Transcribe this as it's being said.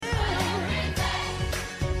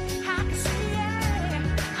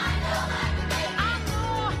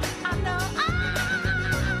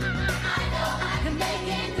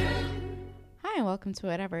welcome to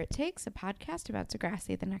Whatever It Takes, a podcast about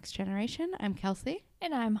Degrassi, The Next Generation. I'm Kelsey.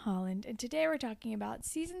 And I'm Holland. And today we're talking about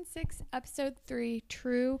Season 6, Episode 3,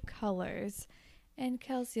 True Colors. And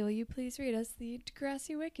Kelsey, will you please read us the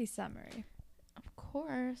Degrassi Wiki summary? Of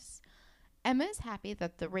course. Emma is happy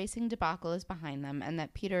that the racing debacle is behind them and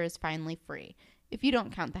that Peter is finally free, if you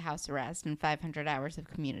don't count the house arrest and 500 hours of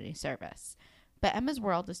community service. But Emma's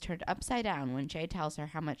world is turned upside down when Jay tells her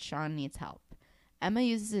how much Sean needs help. Emma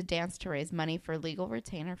uses a dance to raise money for legal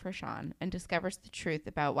retainer for Sean and discovers the truth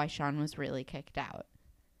about why Sean was really kicked out.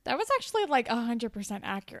 That was actually like 100%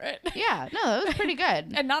 accurate. Yeah, no, that was pretty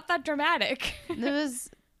good. And not that dramatic. It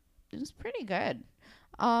was pretty good.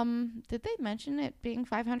 Did they mention it being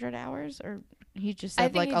 500 hours, or he just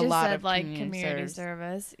said like a just lot said, of like community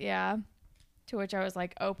service? Yeah. To which I was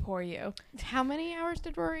like, oh, poor you. How many hours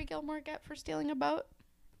did Rory Gilmore get for stealing a boat?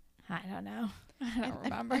 I don't know. I don't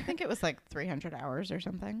remember. I think it was like 300 hours or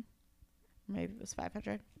something. Maybe it was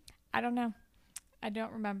 500. I don't know. I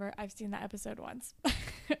don't remember. I've seen that episode once.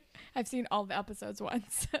 I've seen all the episodes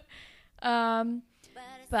once. But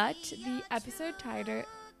the episode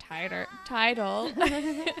title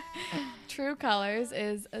True Colors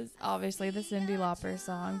is obviously the Cyndi Lauper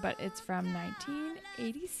song, but it's from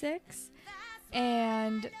 1986.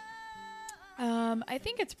 And I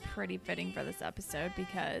think it's pretty fitting for this episode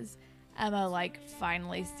because Emma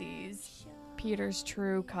finally sees Peter's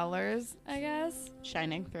true colors, I guess.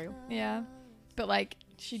 Shining through. Yeah. But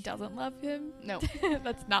she doesn't love him. No.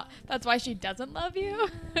 That's why she doesn't love you.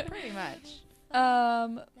 Pretty much.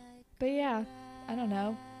 But yeah, I don't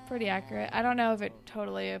know. Pretty accurate. I don't know if it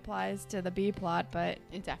totally applies to the B plot, but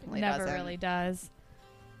it definitely never doesn't. really does.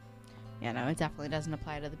 Yeah, no, it definitely doesn't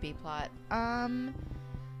apply to the B plot.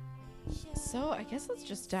 So I guess let's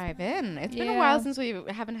just dive in. It's been a while since we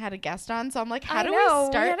haven't had a guest on, so I'm like, how do we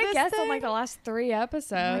start we had this a guest thing? on the last 3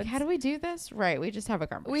 episodes. How do we do this? Right, we just have a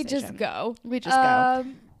conversation. We just go. go.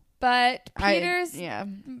 But Peter's yeah.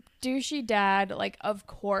 douchey dad, of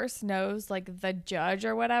course knows, the judge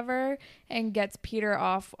or whatever, and gets Peter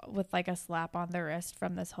off with, a slap on the wrist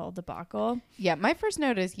from this whole debacle. Yeah, my first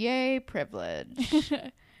note is, yay, privilege.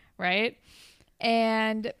 Right?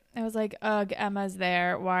 And I was like, ugh, Emma's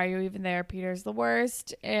there. Why are you even there? Peter's the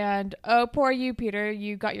worst. And, oh, poor you, Peter.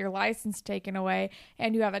 You got your license taken away,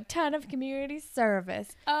 and you have a ton of community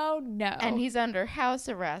service. Oh, no. And he's under house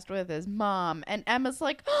arrest with his mom. And Emma's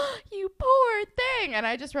like, oh, you poor thing. And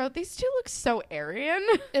I just wrote, these two look so Aryan.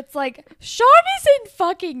 It's like, Sean is in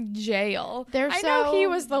fucking jail. I know he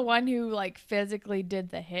was the one who, physically did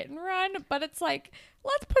the hit and run, but it's like,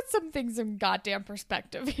 let's put some things in goddamn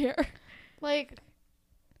perspective here.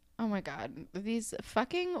 Oh my God, these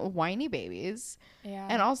fucking whiny babies. Yeah.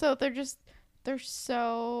 And also they're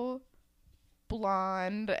so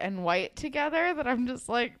blonde and white together that I'm just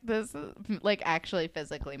like, this actually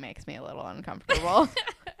physically makes me a little uncomfortable.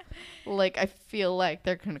 I feel like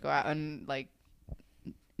they're going to go out and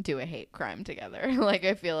do a hate crime together.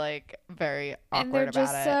 I feel very awkward about it. And they're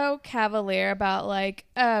just so cavalier about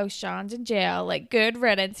oh, Sean's in jail. Good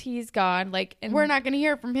riddance. He's gone. And we're not going to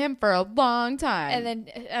hear from him for a long time. And then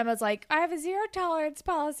Emma's like, I have a zero tolerance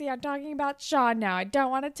policy. I'm talking about Sean now. I don't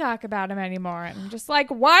want to talk about him anymore. And I'm just like,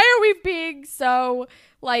 why are we being so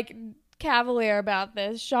cavalier about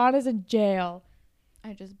this? Sean is in jail.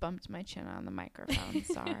 I just bumped my chin on the microphone.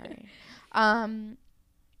 Sorry.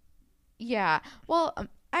 Yeah. Well,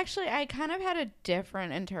 actually, I kind of had a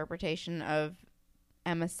different interpretation of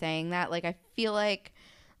Emma saying that. I feel like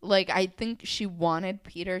I think she wanted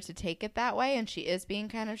Peter to take it that way, and she is being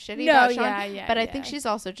kind of shitty about Sean. Yeah, but I think she's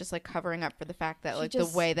also just covering up for the fact that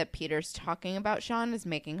the way that Peter's talking about Sean is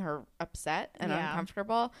making her upset and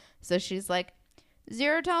uncomfortable. So she's like,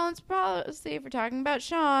 zero tolerance policy for talking about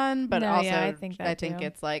Sean, but also I think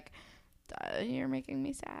it's you're making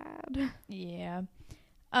me sad. Yeah.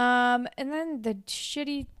 And then the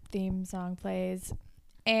shitty theme song plays,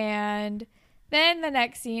 and then the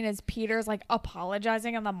next scene is Peter's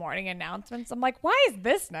apologizing on the morning announcements. I'm like, why is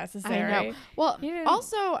this necessary? I know. Well,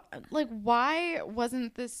 also, why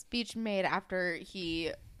wasn't this speech made after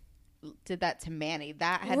he did that to Manny?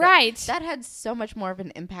 That had so much more of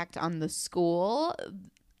an impact on the school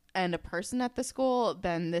and a person at the school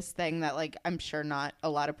than this thing that I'm sure not a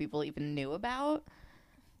lot of people even knew about.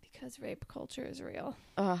 Because rape culture is real.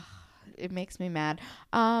 Ugh, it makes me mad.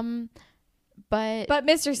 But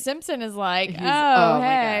Mr. Simpson is like, hey,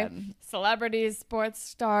 my God. Celebrities, sports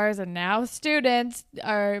stars, and now students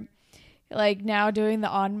are now doing the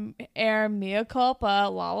on-air mea culpa,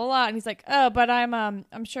 la la la. And he's like, oh, but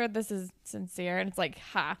I'm sure this is sincere. And it's like,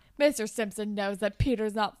 Mr. Simpson knows that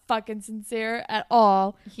Peter's not fucking sincere at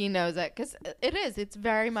all. He knows it because it is. It's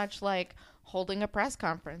very much holding a press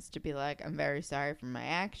conference to be like, I'm very sorry for my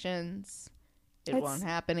actions. It It's won't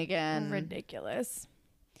happen again. ridiculous.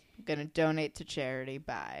 I'm going to donate to charity.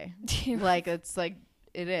 Bye. Like, it's like,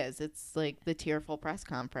 it is. It's like the tearful press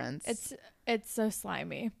conference. It's so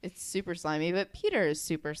slimy. It's super slimy, but Peter is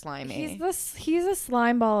super slimy. He's a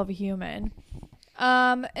slime ball of a human.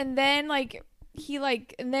 And then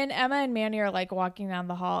and then Emma and Manny are like walking down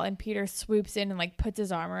the hall, and Peter swoops in and like puts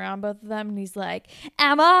his arm around both of them, and he's like,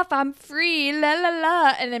 "I'm off, I'm free, la la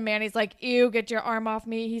la." And then Manny's like, "Ew, get your arm off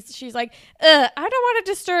me." She's like, "I don't want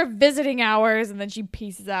to disturb visiting hours," and then she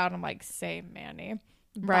pieces out. I'm like, "Same, Manny,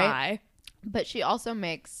 Right. Bye." But she also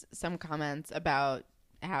makes some comments about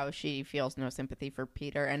how she feels no sympathy for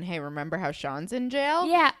Peter. And hey, remember how Sean's in jail?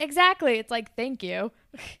 Yeah, exactly. It's like, thank you.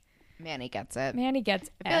 Manny gets it. Manny gets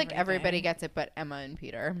I feel like everybody gets it but Emma and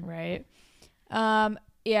Peter. Right.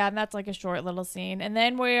 Yeah, and that's like a short little scene. And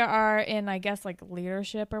then we are in, I guess, like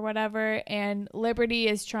leadership or whatever. And Liberty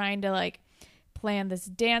is trying to like plan this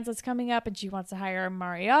dance that's coming up, and she wants to hire a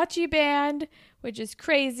mariachi band, which is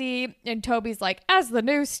crazy. And Toby's like, as the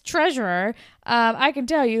new treasurer, I can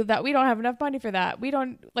tell you that we don't have enough money for that. We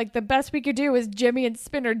don't, like, the best we could do is Jimmy and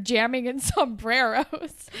Spinner jamming in sombreros.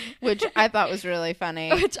 Which I thought was really funny.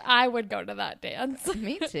 Which I would go to that dance.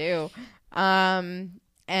 Me too. And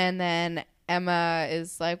then Emma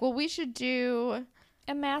is like, well, we should do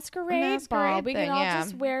a masquerade ball. We thing, can all yeah.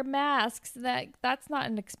 just wear masks. That's not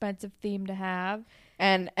an expensive theme to have.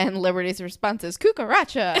 And Liberty's response is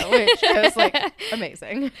cucaracha, which I was like,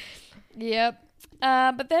 amazing. Yep.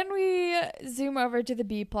 But then we zoom over to the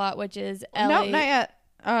B plot, which is Ellie. No, not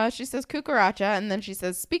yet. She says cucaracha, and then she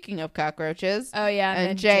says, speaking of cockroaches. Oh, yeah. And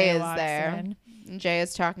then Jay is walks there. in. And Jay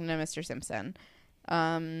is talking to Mr. Simpson.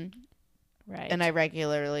 Right. And I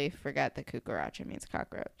regularly forget that cucaracha means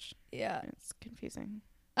cockroach. Yeah. It's confusing.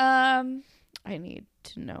 I need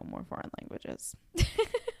to know more foreign languages.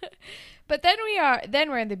 But then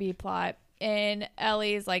we're in the B plot, and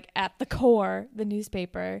Ellie's like at the core, the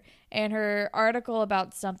newspaper, and her article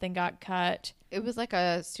about something got cut. It was like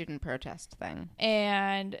a student protest thing.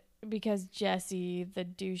 And because Jesse, the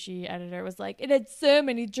douchey editor, was like, it had so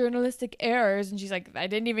many journalistic errors, and she's like, I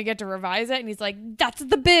didn't even get to revise it, and he's like, that's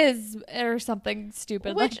the biz, or something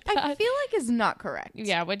stupid Which like that. I feel like is not correct.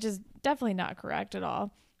 Yeah, which is definitely not correct at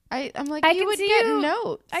all. I'm like, you would get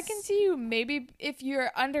notes. I can see you maybe if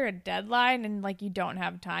you're under a deadline and like you don't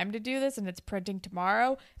have time to do this and it's printing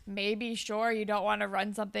tomorrow, maybe sure you don't want to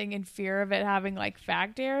run something in fear of it having like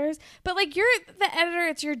fact errors. But like you're the editor,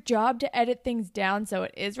 it's your job to edit things down so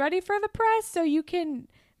it is ready for the press, so you can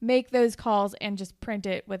make those calls and just print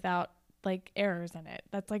it without like errors in it.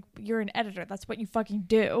 That's like, you're an editor. That's what you fucking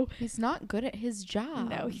do. He's not good at his job.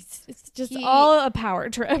 No, it's just all a power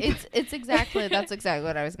trip. That's exactly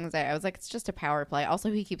what I was gonna say. I was like, it's just a power play.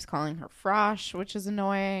 Also, he keeps calling her Frosh, which is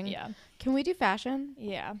annoying. Yeah. Can we do fashion?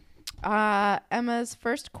 Yeah. Emma's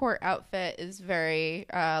first court outfit is very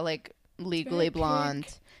like legally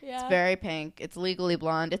blonde. Yeah. It's very pink. It's legally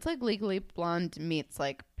blonde. It's like Legally Blonde meets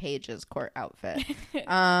like Paige's court outfit.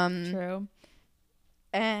 True.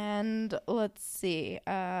 And let's see.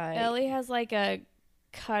 Ellie has like a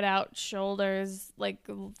cutout shoulders, like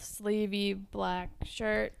sleevey black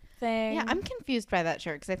shirt thing. Yeah, I'm confused by that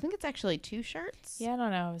shirt because I think it's actually two shirts. Yeah, I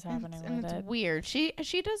don't know what's happening and with it's it. weird. She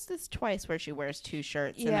does this twice where she wears two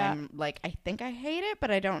shirts, Yeah. and I'm like, I think I hate it,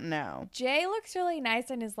 but I don't know. Jay looks really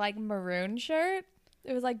nice in his like maroon shirt.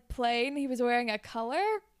 It was like plain. He was wearing a color.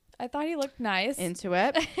 I thought he looked nice. Into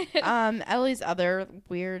it. Ellie's other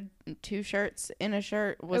weird two shirts in a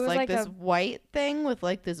shirt was like this white thing with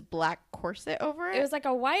like this black corset over it. It was like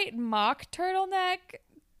a white mock turtleneck,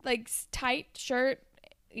 like tight shirt.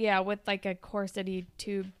 Yeah, with like a corsety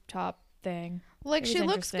tube top thing. Like she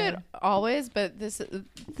looks good always, but this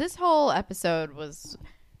whole episode was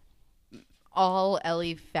all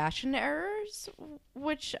Ellie fashion errors,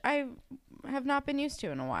 which I have not been used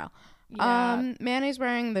to in a while. Yeah. Manny's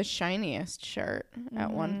wearing the shiniest shirt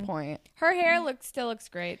at one point. Her hair still looks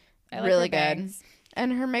great. I like really her good. bangs.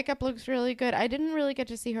 And her makeup looks really good. I didn't really get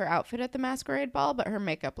to see her outfit at the masquerade ball, but her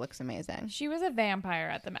makeup looks amazing. She was a vampire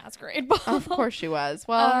at the masquerade ball. Of course she was.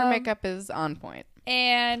 Well, her makeup is on point.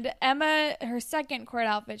 And Emma, her second court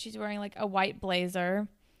outfit, she's wearing like a white blazer.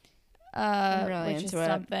 I'm really which into is it.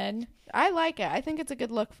 Something. I like it. I think it's a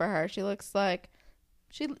good look for her. She looks like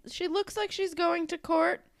she looks like she's going to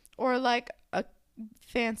court or like a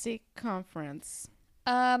fancy conference.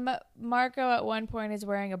 Marco at one point is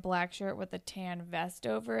wearing a black shirt with a tan vest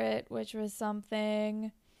over it, which was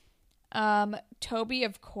something. Toby,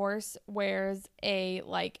 of course, wears a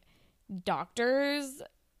like doctor's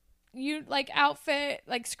outfit,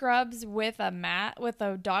 like scrubs with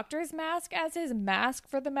a doctor's mask as his mask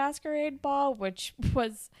for the masquerade ball, which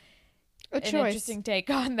was an interesting take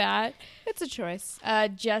on that. It's a choice.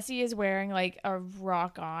 Jesse is wearing like a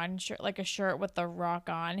rock on shirt, like a shirt with the rock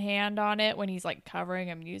on hand on it when he's like covering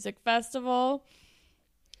a music festival.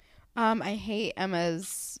 I hate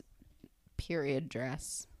Emma's period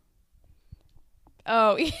dress.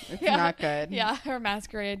 Oh, it's not good. Yeah, her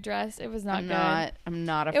masquerade dress. It was not good. I'm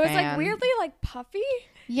not a fan. It was like weirdly like puffy.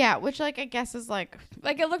 Yeah, which like I guess is like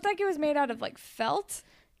it looked like it was made out of like felt.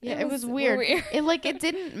 Yeah, it was weird. It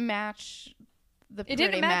didn't match the pretty It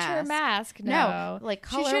didn't match mask. her mask. No, like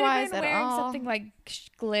color she should wise have been at wearing all, something like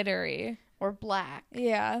glittery or black.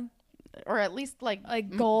 Yeah, or at least like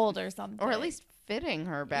gold or something, or at least fitting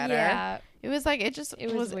her better. Yeah, it was like it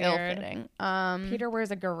was ill fitting. Peter wears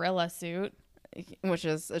a gorilla suit, which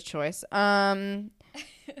is a choice.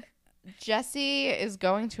 Jesse is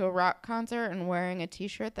going to a rock concert and wearing a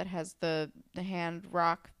t-shirt that has the hand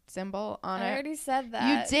rock symbol on it. I already said that.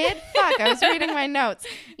 You did? Fuck, I was reading my notes.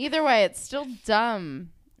 Either way, it's still dumb.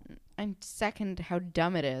 I second how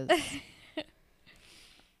dumb it is.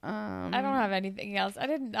 I don't have anything else. I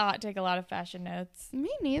did not take a lot of fashion notes. Me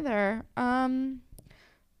neither.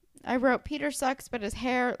 I wrote Peter sucks, but his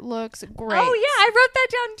hair looks great. Oh yeah, I wrote that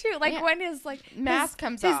down too. Like when his mask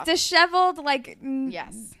comes off, his disheveled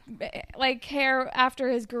yes, like hair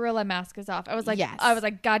after his gorilla mask is off. I was like, yes.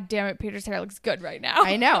 God damn it, Peter's hair looks good right now.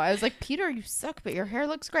 I know. I was like, Peter, you suck, but your hair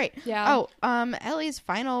looks great. Yeah. Oh, Ellie's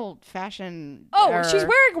final fashion. Oh, she's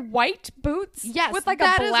wearing white boots. Yes, with like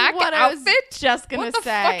a black outfit. I was just gonna what the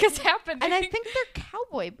say. fuck is happening? And I think they're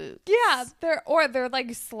cowboy boots. Yeah, they're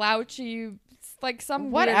like slouchy. Like some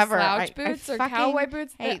whatever weird slouch boots or cowboy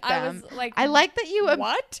boots. Hate I them. was like, I like that you.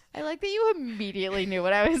 What? I like that you immediately knew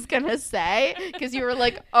what I was gonna say because you were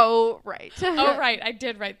like, "Oh right, oh right." I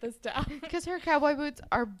did write this down because her cowboy boots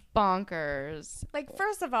are bonkers. Like,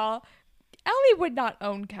 first of all, Ellie would not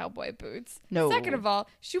own cowboy boots. No. Second of all,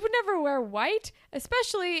 she would never wear white,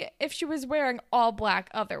 especially if she was wearing all black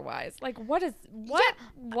otherwise. Like, what? Yeah.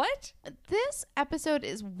 What? This episode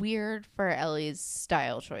is weird for Ellie's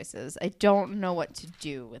style choices. I don't know what to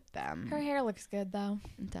do with them. Her hair looks good though.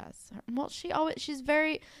 It does. Well, she's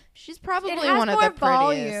probably It has one of more the prettiest.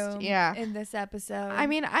 volume Yeah. in this episode. I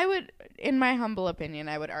mean, in my humble opinion,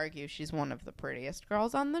 I would argue she's one of the prettiest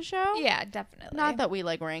girls on the show. Yeah, definitely. Not that we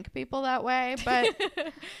rank people that way, but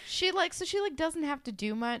she doesn't have to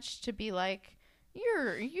do much to be like,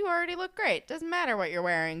 you already look great. Doesn't matter what you're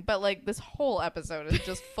wearing. But like this whole episode is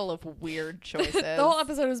just full of weird choices. The whole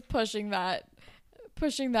episode is pushing that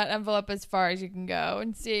envelope as far as you can go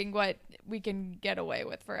and seeing what we can get away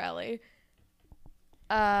with for Ellie.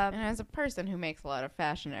 And as a person who makes a lot of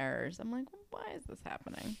fashion errors, I'm like, why is this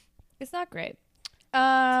happening? It's not great. It's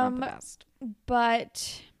not the best.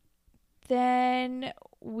 But then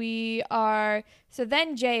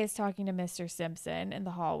then Jay is talking to Mr. Simpson in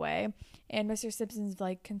the hallway, and Mr. Simpson's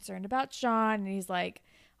like concerned about Sean, and he's like,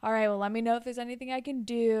 all right, well, let me know if there's anything I can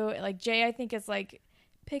do. Like, Jay, I think, is like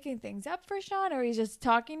picking things up for Sean, or he's just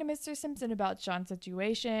talking to Mr. Simpson about Sean's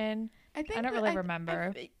situation. I don't really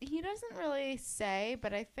remember. He doesn't really say,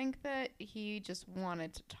 but I think that he just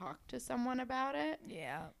wanted to talk to someone about it.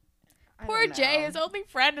 Yeah. Poor Jay, his only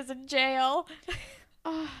friend is in jail.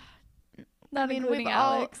 Not including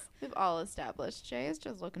Alex. We've all established Jay is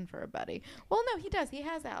just looking for a buddy. Well, no, he does. He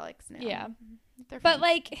has Alex now. Yeah. They're but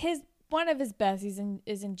friends. like one of his besties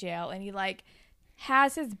is in jail, and he like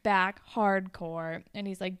has his back hardcore, and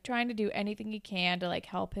he's like trying to do anything he can to like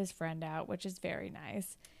help his friend out, which is very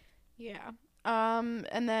nice. Yeah.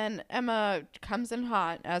 And then Emma comes in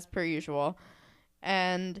hot as per usual,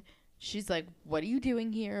 and she's like, what are you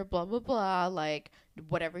doing here? Blah, blah, blah. Like,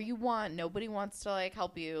 whatever you want. Nobody wants to, like,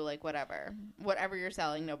 help you. Like, whatever. Whatever you're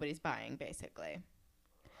selling, nobody's buying, basically.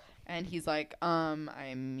 And he's like,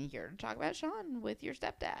 I'm here to talk about Sean with your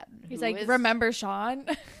stepdad. He's like, remember Sean?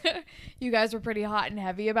 You guys were pretty hot and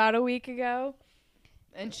heavy about a week ago.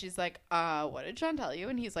 And she's like, what did Sean tell you?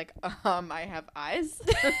 And he's like, I have eyes.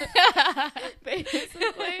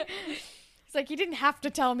 Basically. He's like, he didn't have to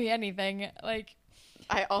tell me anything. Like,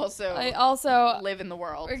 I also live in the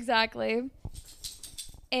world. Exactly.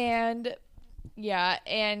 And yeah,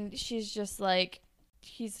 and she's just like,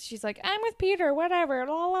 she's like, I'm with Peter, whatever,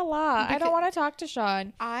 la la la. I don't want to talk to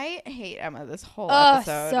Sean. I hate Emma this whole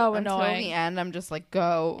episode. So annoying. Until the end, I'm just like,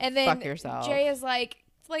 go and then fuck yourself. Jay is like,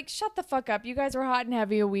 shut the fuck up. You guys were hot and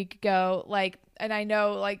heavy a week ago. Like, and I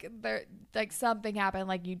know, like, there, like something happened,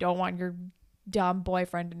 like you don't want your dumb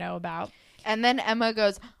boyfriend to know about. And then Emma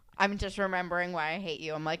goes, I'm just remembering why I hate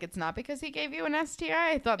you. I'm like, it's not because he gave you an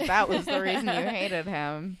STI. I thought that was the reason you hated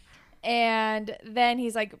him. And then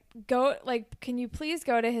he's like, can you please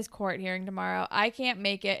go to his court hearing tomorrow? I can't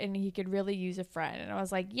make it, and he could really use a friend. And I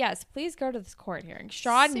was like, yes, please go to this court hearing.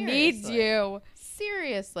 Sean needs you.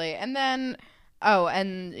 Seriously. And then,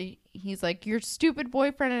 and he's like, your stupid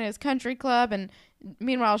boyfriend in his country club. And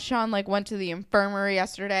meanwhile, Sean, like, went to the infirmary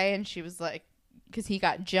yesterday, and she was like, because he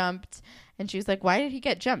got jumped. And she was like, why did he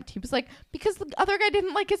get jumped? He was like, because the other guy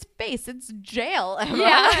didn't like his face. It's jail, Emma.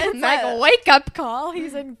 Yeah, it's like a wake-up call.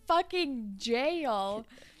 He's in fucking jail.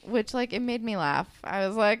 Which, like, it made me laugh. I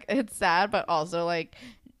was like, it's sad, but also, like,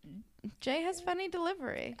 Jay has funny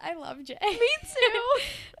delivery. I love Jay. Me too.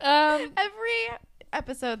 Every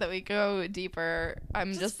episode that we go deeper,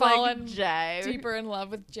 I'm just like, Jay. Deeper in love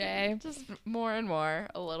with Jay. Just more and more,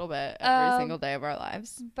 a little bit, every single day of our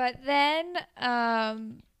lives. But then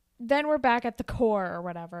we're back at the core or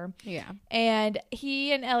whatever. Yeah. And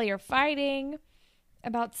he and Ellie are fighting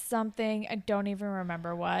about something. I don't even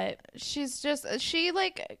remember what. She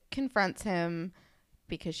like confronts him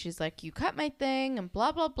because she's like, you cut my thing and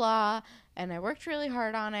blah, blah, blah. And I worked really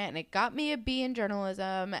hard on it and it got me a B in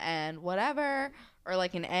journalism and whatever. Or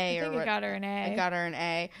like an A. I think it got her an A. I got her an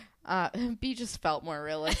A. B just felt more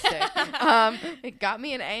realistic. It got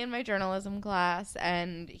me an A in my journalism class,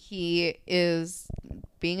 and he is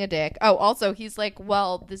being a dick. Oh, also, he's like,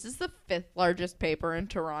 well, this is the 5th largest paper in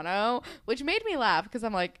Toronto, which made me laugh because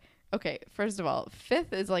I'm like, okay, first of all,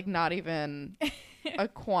 5th is like not even a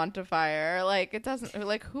quantifier. Like, it doesn't,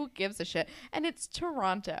 like, who gives a shit? And it's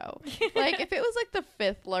Toronto. Like, if it was like the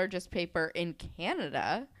 5th largest paper in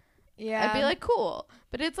Canada, yeah, I'd be like, cool.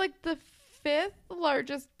 But it's like the 5th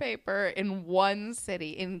largest paper in one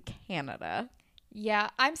city in Canada. Yeah,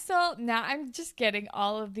 I'm just getting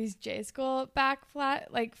all of these J school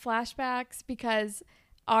flashbacks because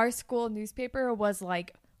our school newspaper was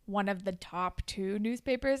like one of the top 2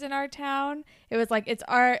 newspapers in our town. It was like,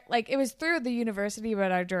 it was through the university,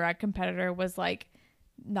 but our direct competitor was like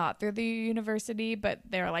not through the university, but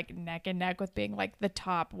they were like neck and neck with being like the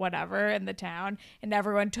top whatever in the town, and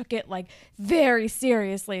everyone took it like very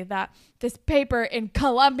seriously that this paper in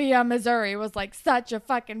Columbia, Missouri was like such a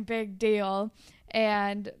fucking big deal.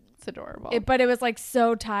 And it's adorable. But it was like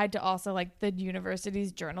so tied to also like the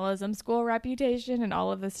university's journalism school reputation and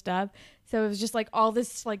all of this stuff. So it was just like all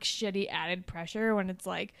this like shitty added pressure when it's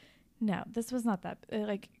like, no, this was not that,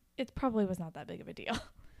 like, it probably was not that big of a deal.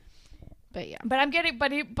 But yeah. But I'm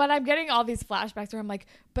getting all these flashbacks where I'm like,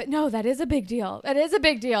 but no, that is a big deal. That is a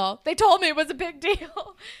big deal. They told me it was a big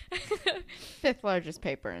deal. 5th largest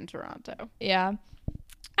paper in Toronto. Yeah.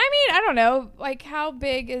 I mean, I don't know. Like, how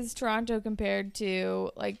big is Toronto compared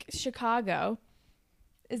to like Chicago?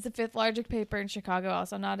 Is the 5th largest paper in Chicago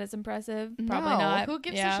also not as impressive? Probably not. Who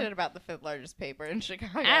gives a shit about the 5th largest paper in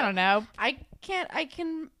Chicago? I don't know. I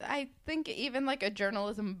think even like a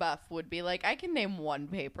journalism buff would be like, I can name one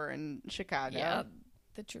paper in Chicago. Yeah,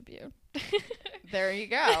 the Tribune. There you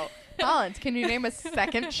go. Collins, can you name a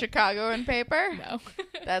second Chicagoan paper? No.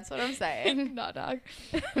 That's what I'm saying. Not dog.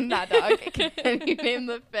 Not dog. Can you name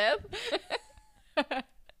the 5th?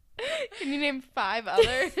 Can you name 5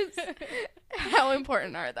 others? How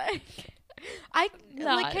important are they?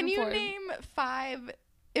 Can you name 5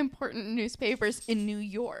 important newspapers in New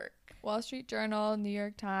York? Wall Street Journal, New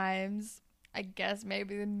York Times, I guess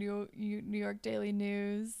maybe the New York Daily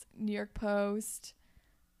News, New York Post.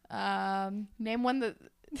 Name one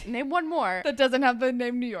more that doesn't have the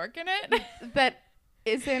name New York in it. That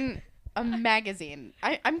is in a magazine.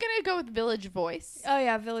 I'm gonna go with Village Voice. Oh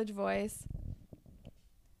yeah, Village Voice.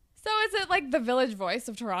 So is it like the Village Voice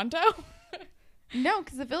of Toronto? No,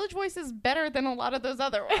 because the Village Voice is better than a lot of those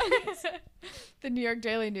other ones. The New York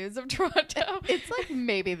Daily News of Toronto. It's like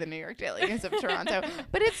maybe the New York Daily News of Toronto.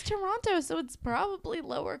 But it's Toronto, so it's probably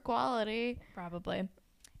lower quality. Probably.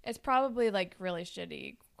 It's probably like really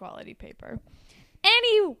shitty quality paper.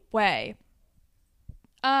 Anyway,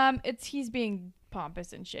 he's being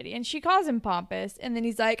pompous and shitty, and she calls him pompous, and then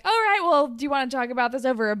he's like, all right, well, do you want to talk about this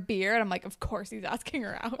over a beer? And I'm like, of course he's asking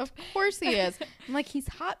her out. Of course he is. I'm like, he's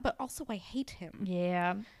hot, but also I hate him.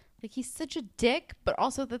 Yeah. Like, he's such a dick, but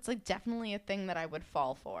also that's like definitely a thing that I would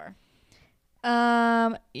fall for.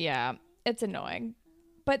 Yeah, it's annoying.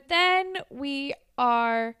 But then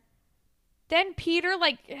Peter,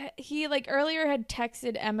 like, he, like, earlier had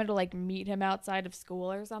texted Emma to, like, meet him outside of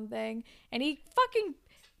school or something. And he fucking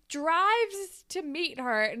drives to meet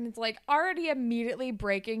her. And it's, like, already immediately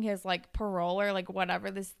breaking his, like, parole or, like,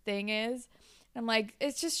 whatever this thing is. And like,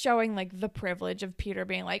 it's just showing like the privilege of Peter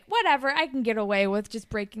being like, whatever, I can get away with just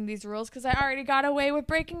breaking these rules because I already got away with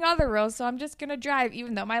breaking other rules. So I'm just going to drive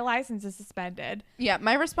even though my license is suspended. Yeah,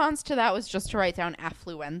 my response to that was just to write down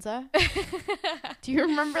affluenza. Do you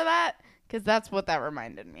remember that? Because that's what that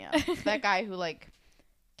reminded me of. That guy who like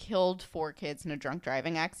killed 4 kids in a drunk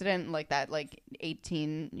driving accident, like that like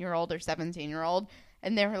 18-year-old or 17-year-old.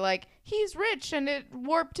 And they were like, he's rich and it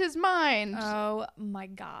warped his mind. Oh my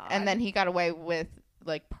God. And then he got away with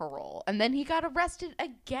like parole. And then he got arrested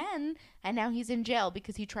again. And now he's in jail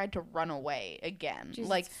because he tried to run away again. Jesus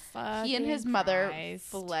like he and his mother Christ.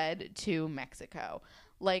 fled to Mexico.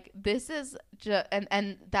 Like this is just,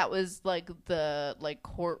 and that was like the like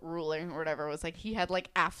court ruling or whatever was like he had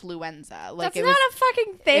like affluenza. Like That's not a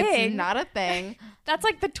fucking thing. It's not a thing. That's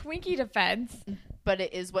like the Twinkie defense. But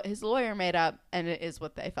it is what his lawyer made up, and it is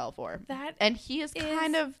what they fell for. And he is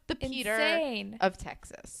kind of the Peter insane. of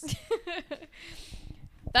Texas.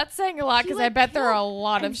 That's saying a lot because I bet there are a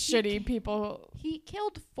lot of he shitty people. He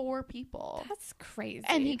killed 4 people. That's crazy.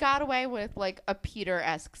 And he got away with like a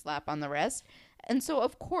Peter-esque slap on the wrist. And so,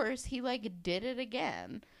 of course, he like did it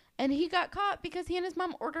again. And he got caught because he and his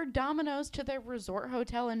mom ordered Domino's to their resort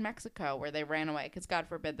hotel in Mexico where they ran away. Because God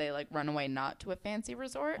forbid they like run away not to a fancy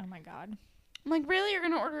resort. Oh my God. I'm like, really? You're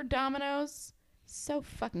going to order Domino's? So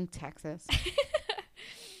fucking Texas.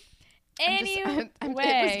 Anyway, it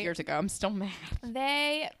was years ago. I'm still mad.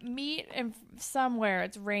 They meet in somewhere.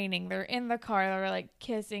 It's raining. They're in the car. They're like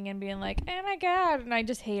kissing and being like, "Oh my God!" And I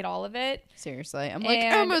just hate all of it. Seriously, I'm like,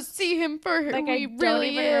 I'm gonna see him for who like he I don't really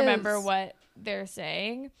even is. remember what they're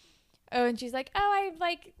saying. Oh, and she's like, "Oh, I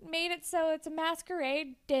like made it so it's a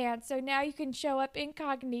masquerade dance. So now you can show up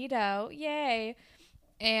incognito. Yay!"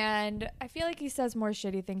 And I feel like he says more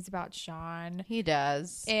shitty things about Sean. He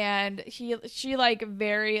does. And she like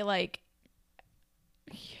very like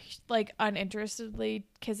uninterestedly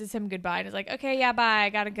kisses him goodbye and is like, okay, yeah, bye, I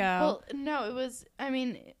gotta go. Well, no, it was, I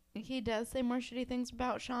mean, he does say more shitty things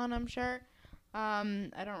about Sean, I'm sure. I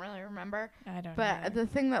don't really remember. I don't know. But the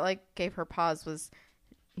thing that like gave her pause was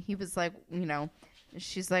he was like, you know,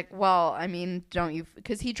 she's like, well, I mean, don't you,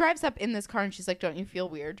 because he drives up in this car and she's like, don't you feel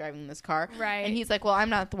weird driving this car? Right. And he's like, well, I'm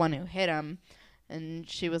not the one who hit him. And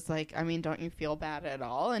she was like, I mean, don't you feel bad at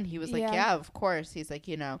all? And he was like, yeah, of course. He's like,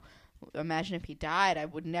 you know, imagine if he died, I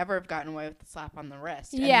would never have gotten away with the slap on the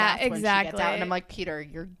wrist. And yeah, that's when exactly. she gets out. And I'm like, Peter,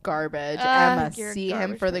 you're garbage. Emma, see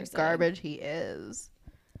him for the person. garbage he is.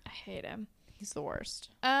 I hate him. He's the worst.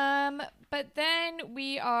 But then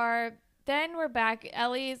we're back.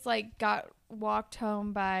 Ellie's like got walked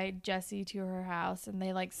home by Jesse to her house, and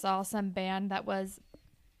they like saw some band that was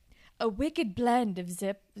a wicked blend of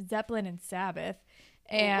Zeppelin and Sabbath,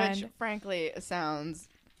 and which frankly sounds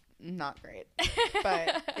not great,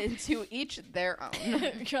 but to each their own.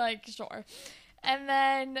 You're like, sure. And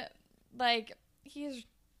then like he's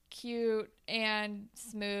cute and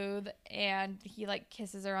smooth, and he like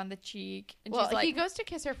kisses her on the cheek, and she's like, he goes to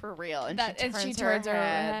kiss her for real, and she turns her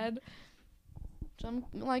head. So I'm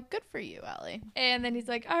like, good for you, Ellie. And then he's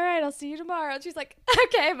like, all right, I'll see you tomorrow. And she's like,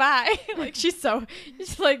 okay, bye. Like, she's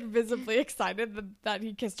like visibly excited that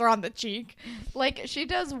he kissed her on the cheek. Like, she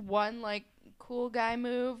does one, like, cool guy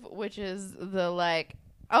move, which is the, like,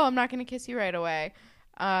 oh, I'm not going to kiss you right away.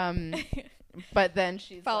 But then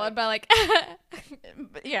she's followed by, like,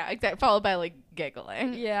 yeah, exactly. Followed by, like,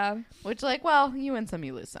 giggling. Yeah. Which, like, well, you win some,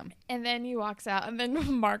 you lose some. And then he walks out, and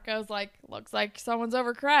then Marco's like, looks like someone's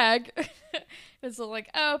over Craig. It's like,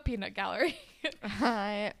 oh, peanut gallery.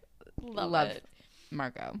 I love it.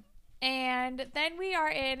 Marco. And then we are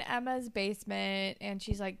in Emma's basement, and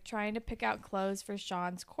she's like trying to pick out clothes for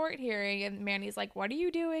Sean's court hearing. And Manny's like, what are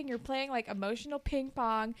you doing? You're playing like emotional ping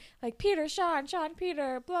pong, like Peter, Sean,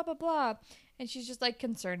 Peter, blah, blah, blah. And she's just like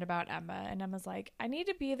concerned about Emma. And Emma's like, I need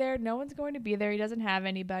to be there. No one's going to be there. He doesn't have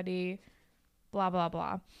anybody, blah, blah,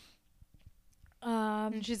 blah.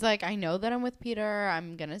 And she's like, I know that I'm with Peter.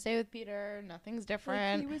 I'm going to stay with Peter. Nothing's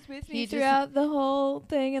different. Like he was with me throughout the whole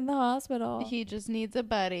thing in the hospital. He just needs a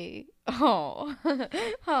buddy. Oh.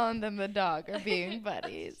 Holland and the dog are being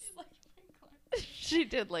buddies. She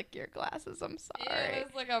did lick your glasses. I'm sorry. Yeah,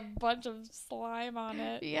 there's like a bunch of slime on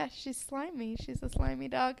it. Yeah, she's slimy. She's a slimy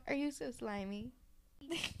dog. Are you so slimy?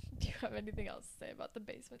 Do you have anything else to say about the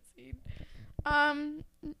basement scene?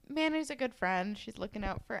 Manny's a good friend. She's looking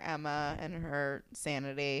out for Emma and her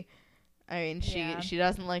sanity. I mean, she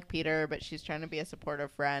doesn't like Peter, but she's trying to be a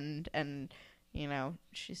supportive friend, and you know,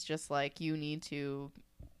 she's just like, you need to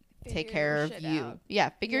take care of you. Out. Yeah,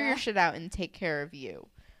 figure your shit out and take care of you.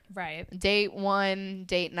 Right. Date one,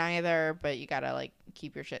 date neither, but you gotta like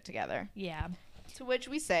keep your shit together. Yeah. To which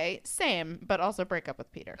we say, same, but also break up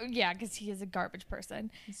with Peter. Yeah, because he is a garbage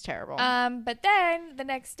person. He's terrible. But then the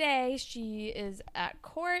next day, she is at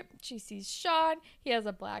court. She sees Sean. He has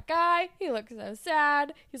a black eye. He looks so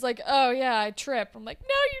sad. He's like, oh, yeah, I tripped. I'm like,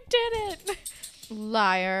 no, you didn't.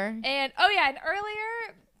 Liar. And, oh, yeah, and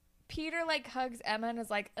earlier, Peter, like, hugs Emma and is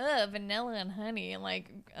like, vanilla and honey. And, like,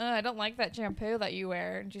 I don't like that shampoo that you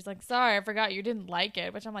wear. And she's like, sorry, I forgot you didn't like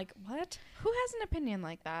it. Which I'm like, what? Who has an opinion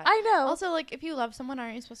like that? I know. Also, like, if you love someone,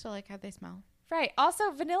 aren't you supposed to like how they smell? Right.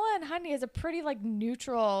 Also, vanilla and honey is a pretty, like,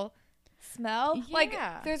 neutral smell. Yeah.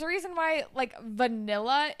 Like, there's a reason why, like,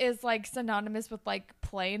 vanilla is, like, synonymous with, like,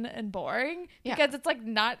 plain and boring. Yeah. Because it's, like,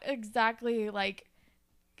 not exactly, like,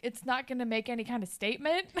 it's not going to make any kind of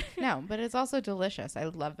statement. No, but it's also delicious. I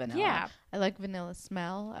love vanilla. Yeah. I like vanilla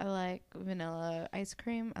smell. I like vanilla ice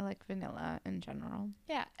cream. I like vanilla in general.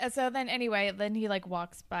 Yeah. And so then anyway, then he like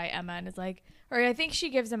walks by Emma and is like, or I think she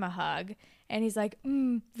gives him a hug and he's like,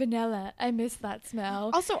 vanilla. I miss that smell.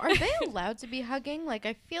 Also, are they allowed to be hugging? Like,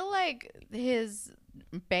 I feel like his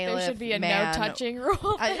bailiff There should be a man, no touching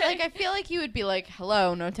rule. I feel like he would be like,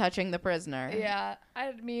 hello, no touching the prisoner. Yeah.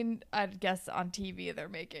 I mean, I'd guess on TV they're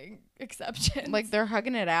making exceptions. Like, they're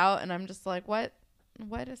hugging it out and I'm just like, what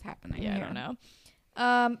is happening Yeah, here? I don't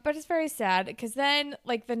know. But it's very sad because then,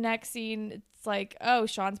 like, the next scene, it's like, oh,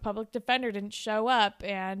 Sean's public defender didn't show up,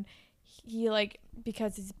 and he, like,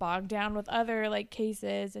 because he's bogged down with other, like,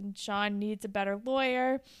 cases, and Sean needs a better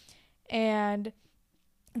lawyer, and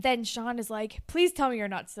then Sean is like, please tell me you're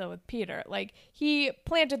not still with Peter. Like, he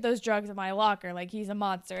planted those drugs in my locker. Like, he's a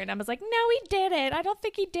monster. And Emma's like, no, he didn't. I don't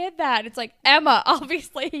think he did that. It's like, Emma,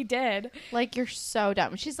 obviously he did. Like, you're so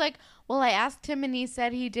dumb. She's like, well, I asked him and he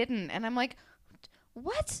said he didn't. And I'm like,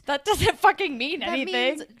 what? That doesn't fucking mean That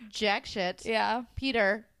anything. means jack shit. Yeah.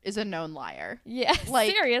 Peter is a known liar. Yeah, Like,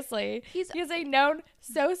 seriously. he's- He's a known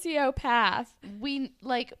sociopath. We,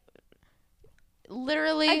 like,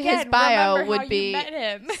 literally Again, his bio remember how would be... you met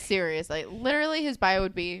him. Seriously. Literally his bio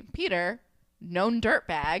would be, Peter, known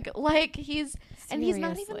dirtbag. Like, he's... And he's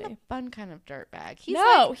not even the Seriously. fun kind of dirtbag. He's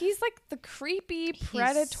He's like the creepy, he's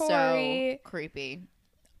predatory, so creepy.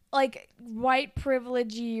 like white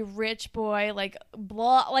privilegey rich boy, like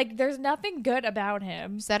blah. Like there's nothing good about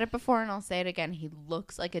him. Said it before and I'll say it again. He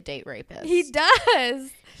looks like a date rapist. He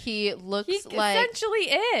does. He looks He like...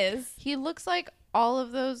 essentially is. He looks like all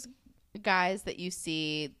of those guys that you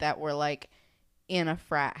see that were like in a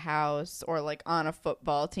frat house or like on a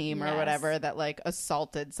football team or Yes. whatever that like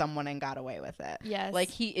assaulted someone and got away with it. Yes. Like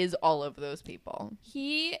he is all of those people.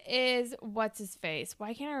 He is what's his face?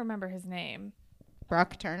 Why can't I remember his name?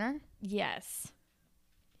 Brock Turner? Yes.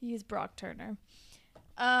 He's Brock Turner.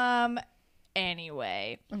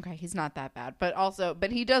 Anyway. Okay, he's not that bad.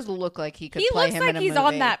 But he does look like he could He play looks him like in a he's movie.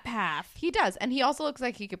 on that path. He does. And he also looks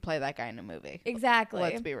like he could play that guy in a movie. Exactly.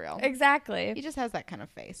 Let's be real. Exactly. He just has that kind of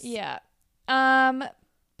face. Yeah.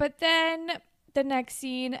 But then the next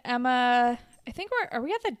scene, Emma, I think are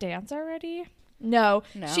we at the dance already? No.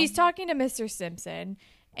 No. She's talking to Mr. Simpson,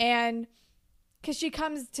 and because she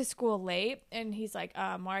comes to school late, and he's like,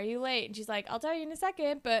 why are you late? And she's like, I'll tell you in a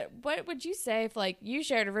second, but what would you say if, like, you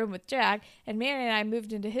shared a room with Jack, and Manny and I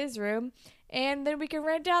moved into his room, and then we can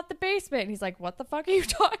rent out the basement? And he's like, what the fuck are you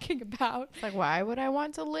talking about? It's like, why would I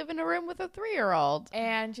want to live in a room with a 3-year-old?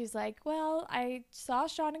 And she's like, well, I saw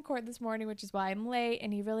Sean in court this morning, which is why I'm late,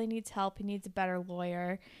 and he really needs help. He needs a better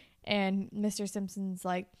lawyer. And Mr. Simpson's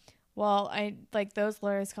like, well, I like those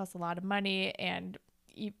lawyers cost a lot of money, and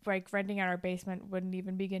like renting out our basement wouldn't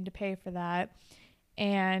even begin to pay for that.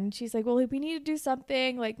 And she's like, well, we need to do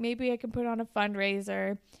something. Like, maybe I can put on a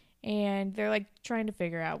fundraiser. And they're like trying to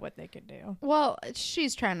figure out what they can do. Well,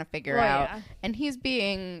 she's trying to figure Well, out, yeah. and he's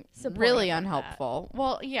being Supportive really of unhelpful.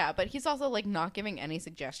 Well, yeah, but he's also like not giving any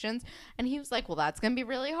suggestions. And he was like, "Well, that's gonna be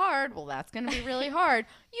really hard. Well, that's gonna be really hard.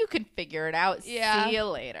 You can figure it out. Yeah. See you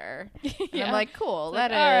later." And Yeah. I'm like, "Cool, It's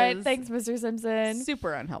that like, is all right. Thanks, Mr. Simpson.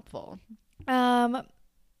 super unhelpful."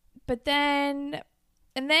 But then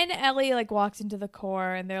Ellie like walks into the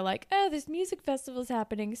core, and they're like, oh, this music festival's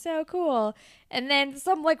happening, so cool. And then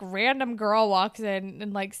some like random girl walks in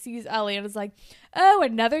and like sees Ellie and is like, oh,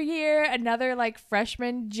 another year, another like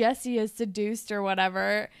freshman Jessie is seduced or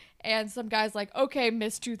whatever. And some guy's like, okay,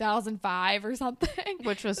 Miss 2005 or something,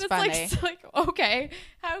 Which was It's funny. like okay,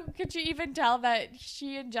 how could you even tell that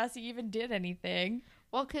she and Jessie even did anything?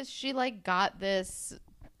 Well, because she like got this.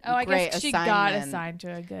 Oh, I great guess she got assignment. assigned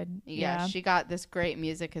to a good. Yeah, she got this great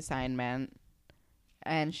music assignment,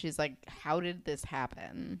 and she's like, "How did this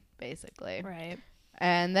happen?" Basically, Right.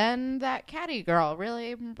 And then that catty girl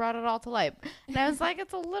really brought it all to light. And I was like,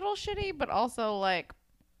 it's a little shitty, but also like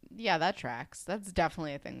Yeah, that tracks. That's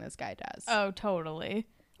definitely a thing this guy does. Oh, totally.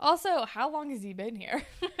 Also, how long has he been here?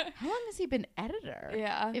 How long has he been editor?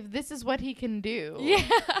 Yeah. If this is what he can do. Yeah.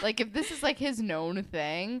 Like, if this is, like, his known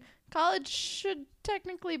thing, college should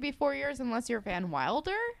technically be 4 years unless you're Van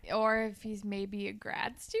Wilder. Or if he's maybe a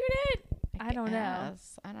grad student. I don't know.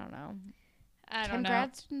 I don't know. I don't Can know.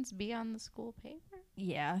 grad students be on the school paper?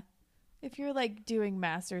 Yeah. If you're like doing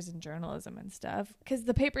masters in journalism and stuff, because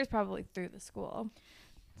the paper's probably through the school.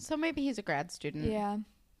 So maybe he's a grad student. Yeah.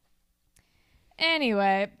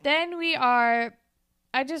 Anyway, then I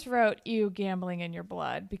just wrote you gambling in your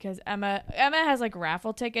blood because Emma has like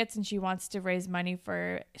raffle tickets and she wants to raise money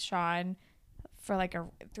for Sean for like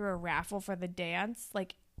through a raffle for the dance,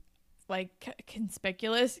 like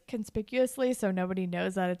conspicuously so nobody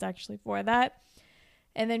knows that it's actually for that.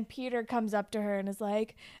 And then Peter comes up to her and is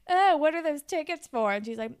like, "Oh, what are those tickets for?" And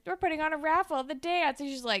she's like, "We're putting on a raffle, the dance." And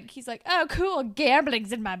he's like, "Oh, cool,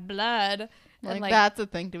 gambling's in my blood." Like that's a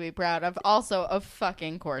thing to be proud of. Also, of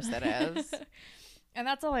fucking course it is. And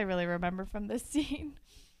that's all I really remember from this scene.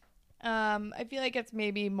 I feel like it's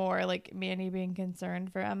maybe more like Manny being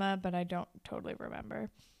concerned for Emma, but I don't totally remember.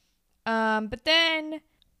 But then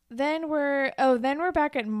we're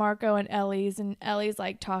back at Marco and Ellie's, and Ellie's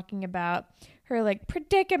like talking about her like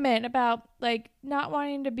predicament about like not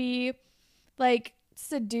wanting to be like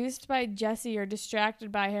seduced by Jesse or distracted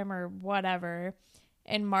by him or whatever.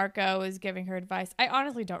 And Marco is giving her advice. I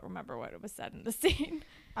honestly don't remember what it was said in the scene.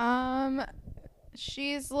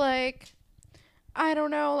 She's like, I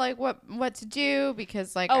don't know, like what to do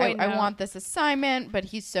because like I want this assignment, but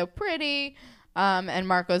he's so pretty. And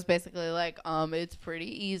Marco's basically like, it's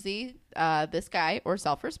pretty easy. This guy or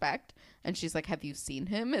self-respect. And she's like, have you seen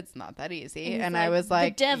him? It's not that easy. And I was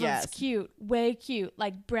like, the devil's yes. cute, way cute,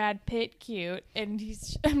 like Brad Pitt cute. And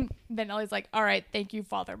he's then Ellie's like, all right, thank you,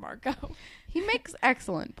 Father Marco. He makes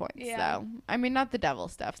excellent points, Yeah. though. I mean, not the devil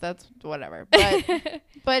stuff. That's whatever.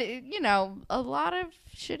 But, you know, a lot of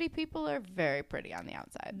shitty people are very pretty on the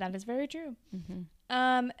outside. That is very true. Mm-hmm.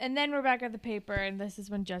 And then we're back at the paper, and this is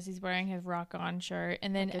when Jesse's wearing his Rock On shirt,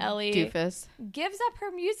 and then Ellie doofus gives up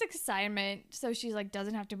her music assignment so she's like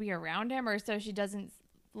doesn't have to be around him, or so she doesn't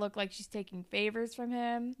look like she's taking favors from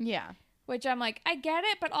him. Yeah. Which I'm like, I get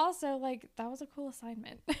it, but also like that was a cool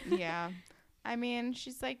assignment. Yeah. I mean,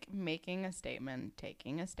 she's like making a statement,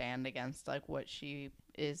 taking a stand against like what she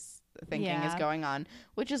is thinking is going on,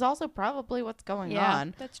 which is also probably what's going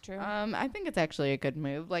on. That's true. I think it's actually a good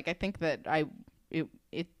move. Like, I think that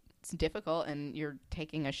it's difficult and you're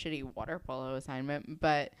taking a shitty water polo assignment,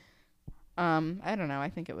 but I don't know.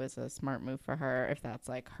 I think it was a smart move for her if that's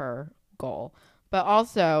like her goal. But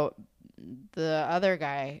also, the other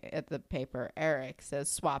guy at the paper, Eric,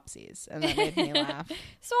 says swapsies, and that made me laugh.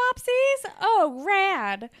 Swapsies? Oh,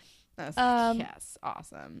 rad. Yes,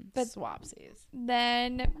 awesome. But swapsies.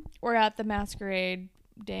 Then we're at the masquerade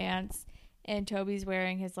dance, and Toby's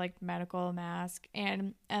wearing his like medical mask,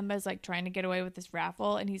 and Emma's like trying to get away with this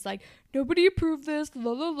raffle, and he's like, nobody approved this,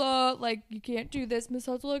 la la la, like you can't do this, Miss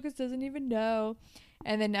Hudson-Lucas doesn't even know.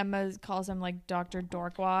 And then Emma calls him like Dr.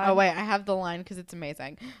 Dorkwad. Oh wait, I have the line because it's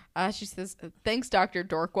amazing. She says, "Thanks, Dr.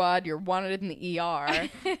 Dorkwad. You're wanted in the ER."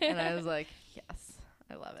 And I was like, "Yes,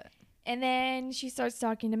 I love it." And then she starts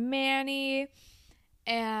talking to Manny,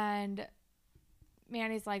 and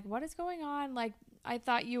Manny's like, "What is going on? Like, I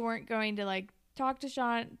thought you weren't going to like talk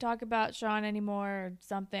about Sean anymore or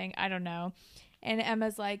something. I don't know." And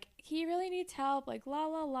Emma's like, "He really needs help. Like, la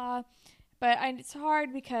la la." But it's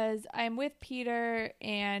hard because I'm with Peter,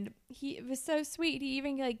 and he was so sweet. He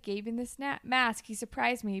even like gave me this mask. He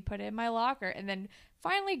surprised me. He put it in my locker, and then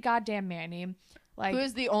finally, goddamn Manny, like who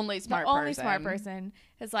is the only smart person,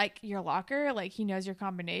 is like, your locker. Like, he knows your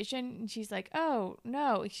combination. And she's like, oh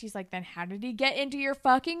no. She's like, then how did he get into your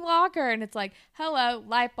fucking locker? And it's like, hello,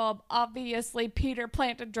 light bulb. Obviously, Peter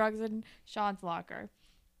planted drugs in Sean's locker.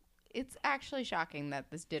 It's actually shocking that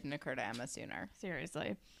this didn't occur to Emma sooner.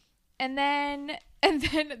 Seriously. And then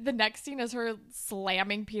the next scene is her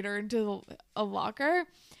slamming Peter into her locker.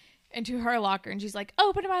 And she's like,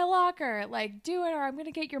 open my locker. Like, do it or I'm going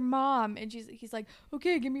to get your mom. And he's like,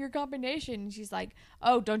 okay, give me your combination. And she's like,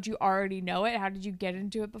 oh, don't you already know it? How did you get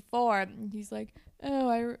into it before? And he's like, oh,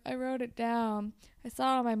 I wrote it down. I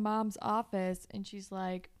saw it in my mom's office. And she's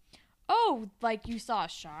like, oh, like you saw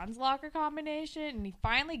Sean's locker combination? And he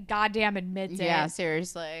finally goddamn admits it. Yeah,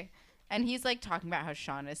 seriously. And he's like talking about how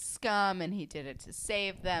Sean is scum and he did it to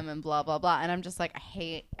save them and blah, blah, blah. And I'm just like, I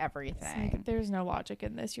hate everything. Like, there's no logic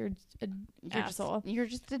in this. You're an asshole. You're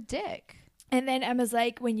just a dick. And then Emma's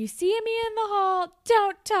like, when you see me in the hall,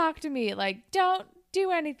 don't talk to me. Like, don't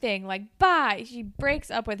do anything. Like, bye. She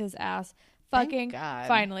breaks up with his ass fucking God.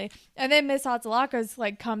 finally. And then Miss Hatzalakos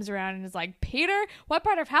like comes around and is like, Peter, what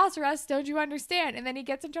part of house arrest don't you understand? And then he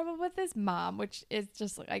gets in trouble with his mom, which is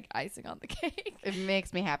just like icing on the cake. It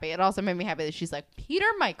makes me happy. It also made me happy that she's like, Peter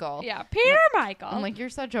Michael. Yeah, Peter Michael. I'm like, you're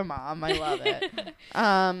such a mom. I love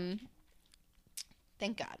it.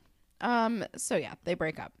 Thank God. So yeah, they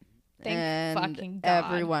break up. Thank fucking God.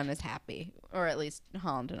 Everyone is happy, or at least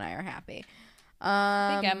Holland and I are happy.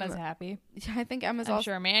 I think Emma's happy. I think Emma's I'm also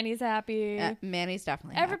sure Manny's happy. Manny's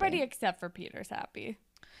definitely Everybody happy. except for Peter's happy,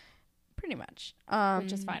 Pretty much.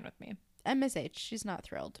 which is fine with me. Emma's H, she's not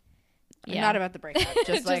thrilled. Yeah. Not about the breakup,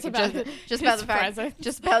 just like about just about his the fact, presence.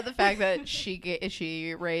 just about the fact that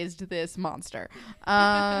she raised this monster.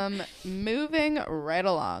 Moving right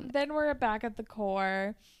along. Then we're back at the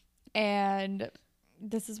core, and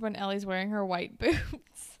this is when Ellie's wearing her white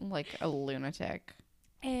boots. Like a lunatic.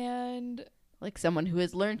 And Like someone who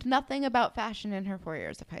has learned nothing about fashion in her 4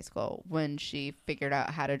 years of high school when she figured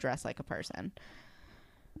out how to dress like a person.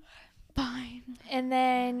 Fine. And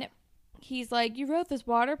then he's like, you wrote this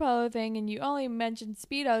water polo thing and you only mentioned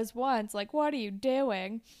Speedos once. Like, what are you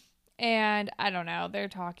doing? And I don't know. They're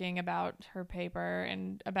talking about her paper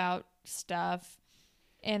and about stuff.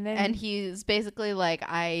 And he's basically like,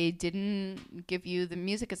 I didn't give you the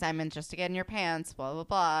music assignment just to get in your pants, blah, blah,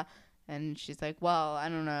 blah. And she's like, well, I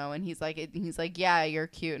don't know. And he's like, yeah, you're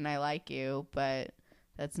cute and I like you, but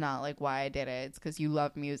that's not like why I did it. It's because you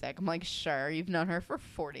love music. I'm like, sure, you've known her for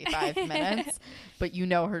 45 minutes, but you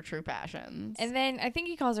know her true passions. And then I think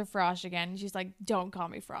he calls her Frosh again. And she's like, don't call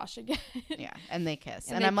me Frosh again. Yeah, and they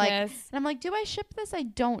kiss. And And they I'm kiss. like, do I ship this? I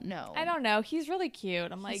don't know. I don't know. He's really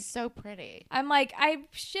cute. I'm like, He's so pretty. I would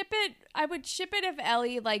ship it if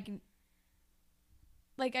Ellie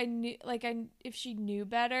if she knew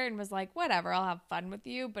better and was like, whatever, I'll have fun with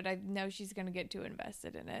you, but I know she's gonna get too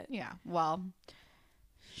invested in it. Yeah, well,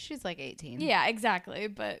 she's like 18. Yeah, exactly.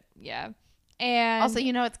 But yeah, and Also,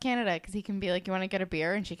 it's Canada because he can be like, you want to get a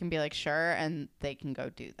beer? And she can be like, sure. And they can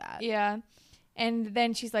go do that. yeah. And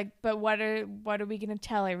then she's like, but what are we gonna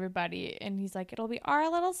tell everybody? And he's like, it'll be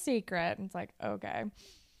our little secret. And it's like, okay.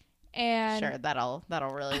 And Sure, that'll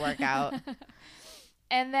really work out.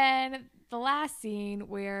 And then the last scene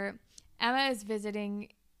where Emma is visiting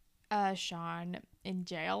Sean in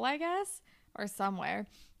jail, I guess, or somewhere.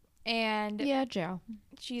 And Yeah, Joe.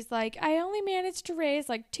 she's like, I only managed to raise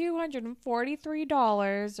like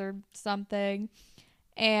 $243 or something.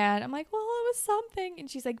 And I'm like, well, it was something.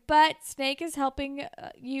 And she's like, but Snake is helping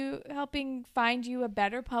find you a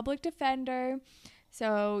better public defender.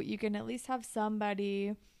 So you can at least have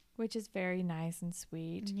somebody, which is very nice and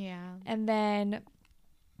sweet. Yeah. And then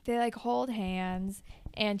they like hold hands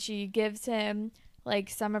and she gives him like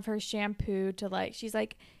some of her shampoo to like, she's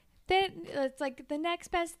like, then it's like the next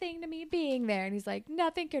best thing to me being there. And he's like,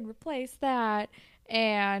 nothing can replace that.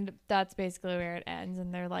 And that's basically where it ends.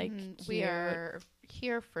 And they're like, we are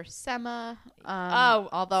here for Sema.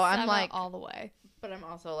 although I'm like, all the way. but I'm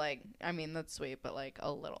also like, I mean, that's sweet, but like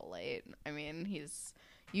a little late. I mean,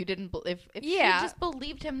 you didn't believe, if she just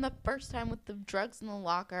believed him the first time with the drugs in the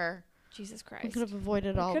locker, Jesus Christ. we could have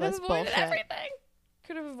avoided all Could have this avoided bullshit. everything.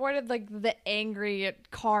 Could have avoided like the angry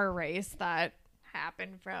car race that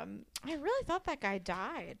happened from. I really thought that guy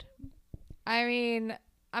died. I mean,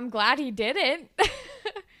 I'm glad he didn't.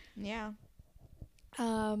 Yeah.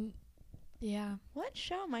 Yeah. What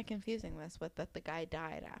show am I confusing this with that the guy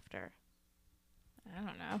died after? I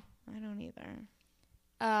don't know. I don't either.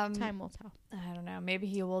 Time will tell. I don't know. Maybe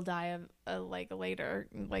he will die like later.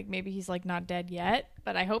 Like maybe he's like not dead yet,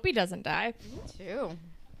 but I hope he doesn't die. Me too.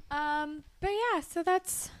 But yeah, so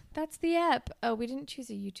that's the ep. Oh, we didn't choose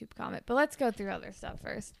a YouTube comment, but let's go through other stuff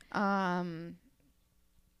first.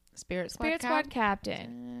 Spirit Squad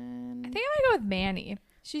Captain. I think I'm gonna go with Manny.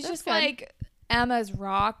 She's That's just good. like Emma's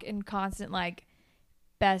rock and constant like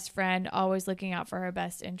best friend, always looking out for her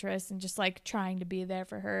best interests and just like trying to be there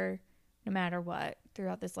for her no matter what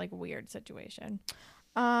throughout this like weird situation.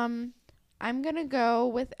 I'm gonna go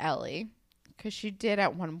with Ellie because she did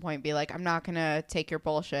at one point be like, I'm not gonna take your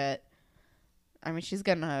bullshit. I mean, she's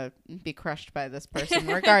gonna be crushed by this person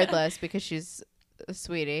regardless because she's a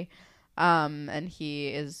sweetie. And he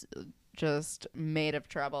is just made of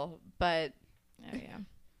trouble. But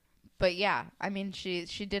yeah, I mean, she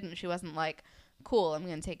wasn't like, cool, I'm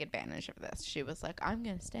gonna take advantage of this. She was like, I'm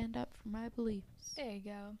gonna stand up for my beliefs. There you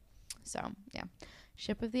go. So yeah,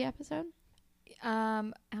 ship of the episode.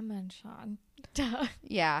 Emma and Sean. Duh.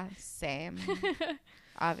 Yeah, same.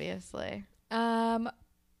 Obviously.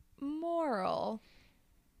 Moral.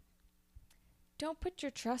 Don't put your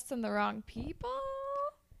trust in the wrong people.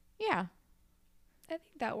 Yeah. I think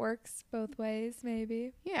that works both ways,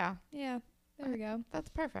 maybe. Yeah. Yeah. There we go. That's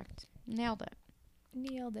perfect. Nailed it.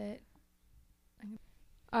 Nailed it.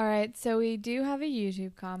 All right, so we do have a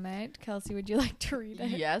YouTube comment. Kelsey, would you like to read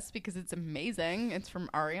it? Yes, because it's amazing. It's from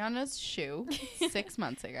Ariana's Shoe 6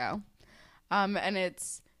 months ago. And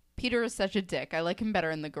it's, Peter is such a dick. I like him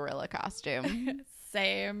better in the gorilla costume.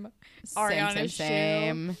 Same. Ariana's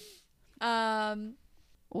Shoe.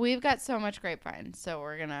 We've got so much grapevine, so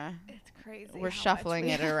It's crazy. we're shuffling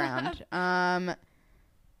it around.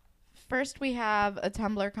 First we have a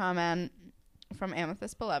Tumblr comment from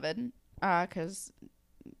Amethyst Beloved, because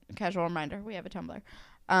casual reminder, we have a Tumblr.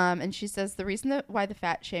 And she says the reason why the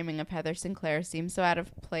fat shaming of Heather Sinclair seems so out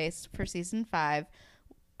of place for season 5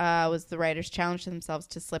 was the writers challenged themselves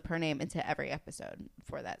to slip her name into every episode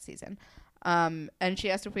for that season. And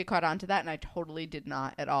she asked if we caught on to that, and I totally did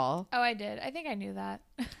not at all. Oh, I did. I think I knew that.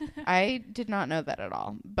 I did not know that at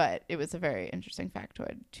all, but it was a very interesting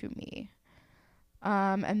factoid to me.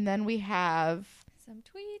 And then we have some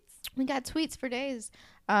tweets. We got tweets for days.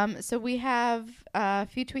 So we have a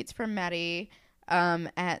few tweets from Maddie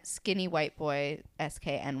at Skinny White Boy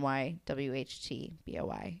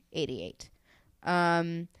SKNYWHTBOY 88.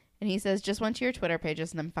 And he says, just went to your Twitter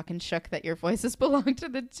pages and I'm fucking shook that your voices belong to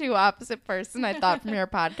the two opposite person I thought from your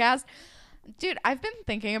podcast. Dude, I've been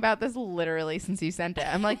thinking about this literally since you sent it.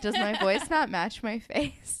 I'm like, does my voice not match my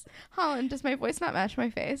face? Holland, does my voice not match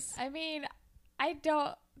my face? I mean, I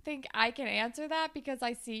don't think I can answer that because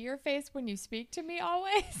I see your face when you speak to me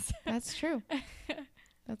always. That's true.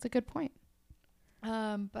 That's a good point. But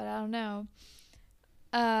I don't know.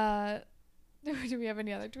 Do we have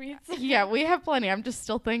any other tweets? Yeah, we have plenty. I'm just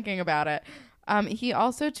still thinking about it. He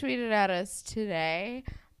also tweeted at us today,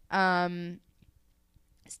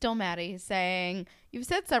 still Maddie, saying, you've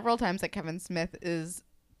said several times that Kevin Smith is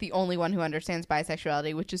the only one who understands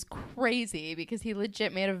bisexuality, which is crazy because he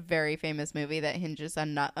legit made a very famous movie that hinges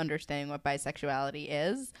on not understanding what bisexuality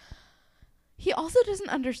is. He also doesn't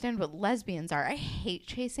understand what lesbians are. I hate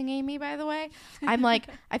Chasing Amy, by the way. I'm like,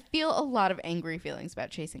 I feel a lot of angry feelings about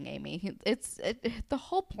Chasing Amy. The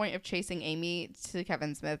whole point of Chasing Amy to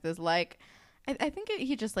Kevin Smith is like, I think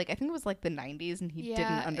it was like the 90s and he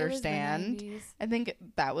didn't understand. I think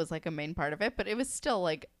that was like a main part of it, but it was still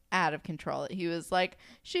like out of control. He was like,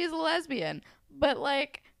 she's a lesbian, but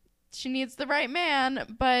like she needs the right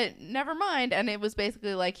man, but never mind. And it was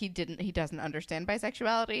basically like he doesn't understand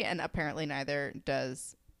bisexuality, and apparently neither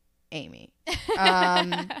does Amy.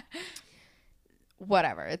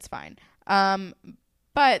 Whatever, it's fine.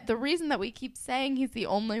 But the reason that we keep saying he's the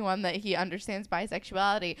only one that he understands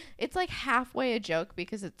bisexuality, it's like halfway a joke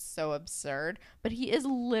because it's so absurd. But he is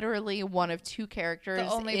literally one of two characters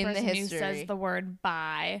in the history. The only person who says the word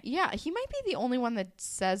bi. Yeah, he might be the only one that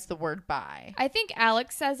says the word bi. I think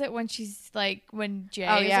Alex says it when she's like, when Jay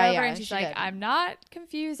is over and she's like, I'm not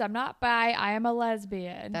confused. I'm not bi. I am a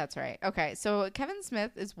lesbian. That's right. Okay, so Kevin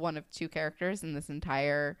Smith is one of two characters in this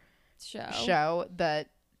entire show that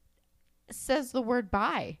says the word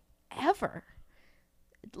bi ever.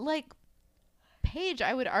 Like Paige,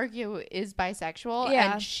 I would argue, is bisexual,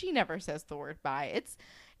 and she never says the word bi.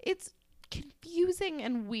 It's confusing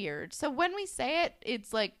and weird. So when we say it,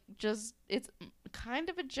 it's like it's kind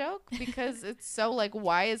of a joke because it's so like,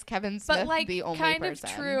 why is Kevin Smith the only person? Kind of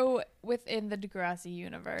true within the Degrassi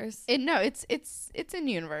universe. It's in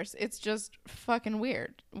universe. It's just fucking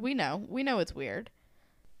weird. We know it's weird.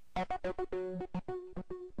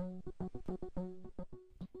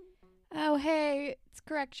 Oh, hey, it's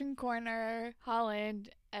Correction Corner, Holland,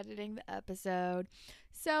 editing the episode.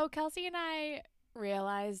 So Kelsey and I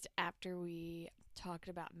realized after we talked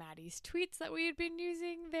about Maddie's tweets that we had been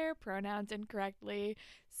using their pronouns incorrectly.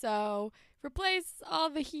 So replace all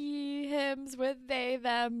the he, hims with they,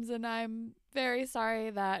 thems, and I'm very sorry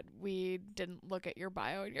that we didn't look at your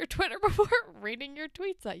bio and your Twitter before reading your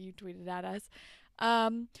tweets that you tweeted at us.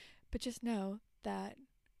 But just know that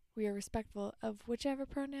we are respectful of whichever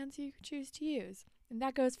pronouns you choose to use. And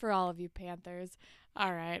that goes for all of you Panthers.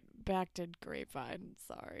 All right, back to Grapevine.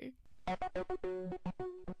 Sorry.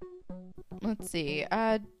 Let's see.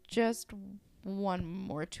 Just one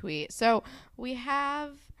more tweet. So we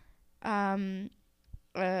have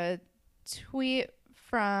a tweet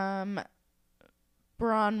from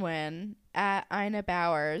Bronwyn at Ina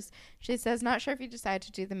Bowers. She says, not sure if you decide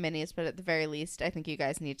to do the minis, but at the very least I think you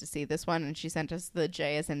guys need to see this one. And she sent us the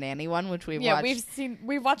Jay as a nanny one, which we've watched.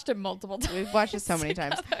 We've watched it multiple times. We've watched it so many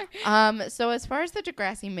times. So as far as the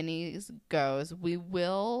Degrassi minis goes, we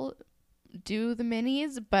will do the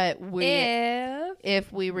minis, but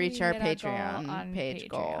if we reach our Patreon page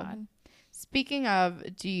goal. Speaking of,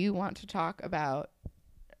 do you want to talk about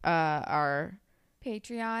our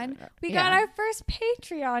Patreon. We got our first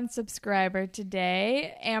Patreon subscriber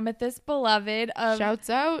today, Amethyst Beloved. Shouts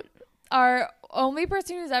out. Our only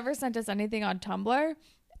person who's ever sent us anything on Tumblr.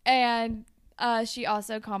 And she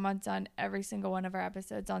also comments on every single one of our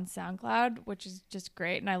episodes on SoundCloud, which is just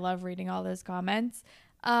great. And I love reading all those comments.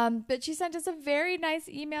 But she sent us a very nice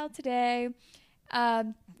email today,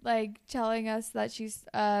 telling us that she's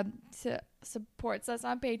supports us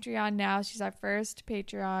on Patreon now. She's our first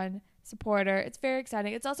Patreon supporter. It's very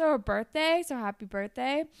exciting. It's also her birthday, so happy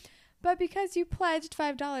birthday. But because you pledged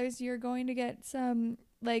 $5, you're going to get some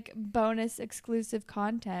bonus exclusive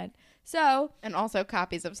content. So, and also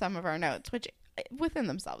copies of some of our notes, which within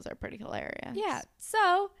themselves are pretty hilarious. Yeah.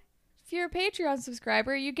 So, if you're a Patreon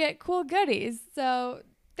subscriber, you get cool goodies. So,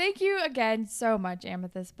 thank you again so much,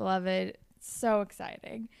 Amethyst Beloved. So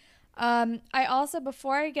exciting. I also,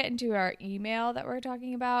 before I get into our email that we're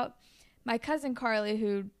talking about, my cousin Carly,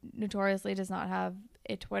 who notoriously does not have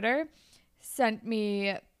a Twitter, sent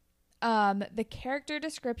me the character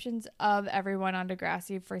descriptions of everyone on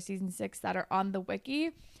Degrassi for season 6 that are on the wiki,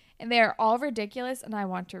 and they are all ridiculous, and I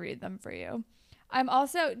want to read them for you. I'm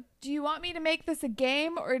also, do you want me to make this a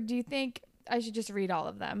game, or do you think I should just read all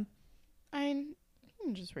of them? I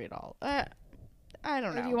can just read all. I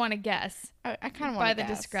don't know. Or do you want to guess? I kind of want to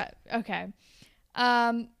guess. Okay.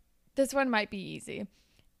 This one might be easy.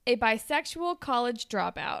 A bisexual college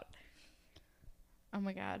dropout. Oh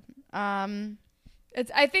my god.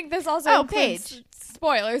 I think this also includes Paige.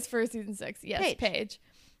 Spoilers for season 6. Yes, Paige.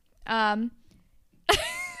 A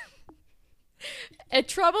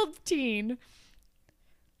troubled teen.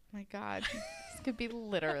 Oh my god. This could be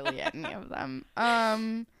literally any of them.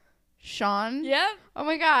 Sean. Yeah. Oh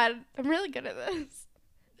my god. I'm really good at this.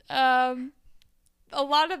 A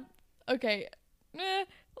lot of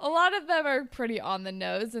them are pretty on the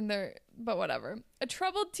nose, but whatever. A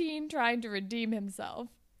troubled teen trying to redeem himself.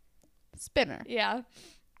 Spinner. Yeah.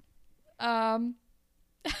 A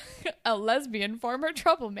lesbian former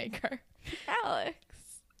troublemaker. Alex.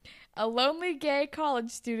 A lonely gay college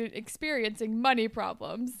student experiencing money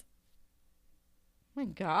problems. Oh my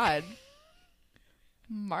god.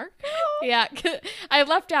 Marco? Yeah. I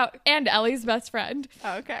left out and Ellie's best friend.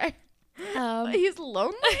 Okay. He's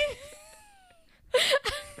lonely?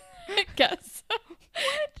 I guess so.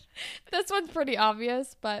 What? This one's pretty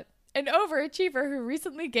obvious, but an overachiever who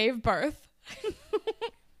recently gave birth.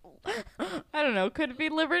 I don't know. Could it be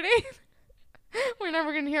Liberty? We're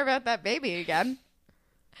never going to hear about that baby again.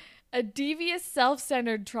 A devious,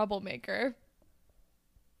 self-centered troublemaker.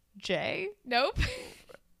 Jay? Nope.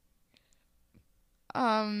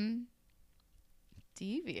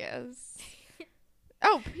 Devious.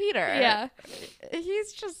 Oh, Peter. Yeah.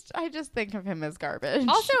 I just think of him as garbage.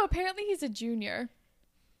 Also, apparently he's a junior.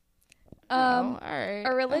 All right.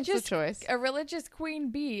 A religious That's a choice. A religious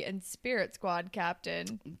queen bee and spirit squad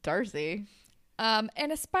captain. Darcy. An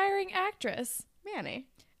aspiring actress. Manny.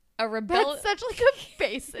 A That's such a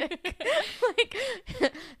basic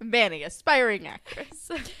Manny, aspiring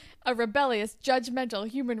actress. A rebellious, judgmental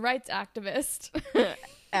human rights activist.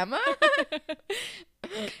 Emma?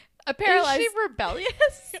 A paralyzed. Is she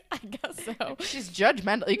rebellious? I guess so. She's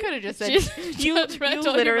judgmental. You could have just said you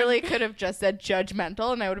literally could have just said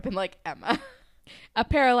judgmental, and I would have been like Emma. A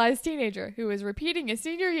paralyzed teenager who is repeating his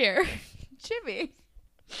senior year. Jimmy.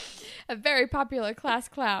 A very popular class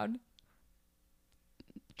clown.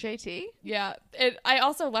 JT? Yeah. And I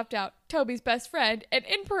also left out Toby's best friend, and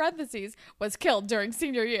in parentheses, was killed during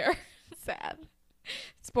senior year. Sad.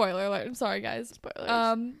 Spoiler alert. I'm sorry, guys.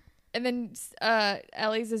 Spoilers. And then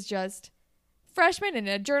Ellie's is just freshman and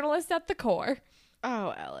a journalist at the core.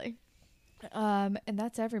 Oh, Ellie. And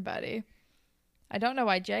that's everybody. I don't know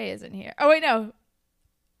why Jay isn't here. Oh, wait, no.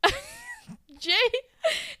 Jay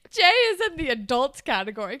is in the adults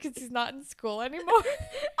category because he's not in school anymore.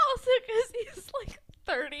 Also because he's like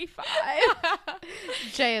 35.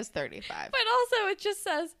 Jay is 35. But also it just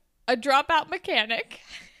says a dropout mechanic.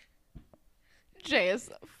 Jay is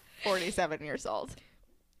 47 years old.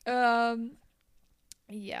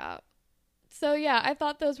 Yeah. So yeah, I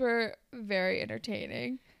thought those were very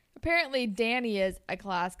entertaining. Apparently Danny is a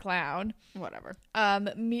class clown. Whatever.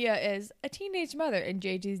 Mia is a teenage mother and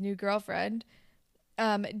JT's new girlfriend.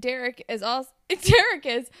 Derek is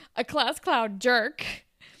a class clown jerk.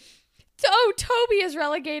 Toby is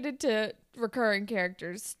relegated to recurring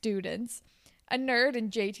characters, students, a nerd,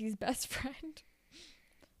 and JT's best friend.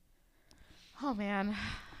 Oh man.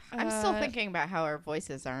 I'm still thinking about how our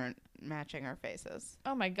voices aren't matching our faces.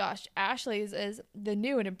 Oh my gosh. Ashley's is the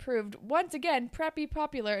new and improved, once again, preppy,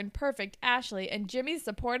 popular, and perfect Ashley and Jimmy's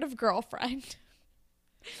supportive girlfriend.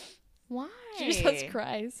 Why? Jesus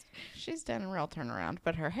Christ. She's done a real turnaround,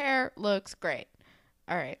 but her hair looks great.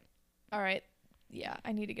 All right. Yeah,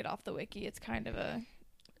 I need to get off the wiki. It's kind of a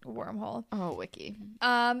wormhole. Oh, wiki.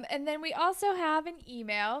 And then we also have an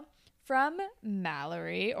email from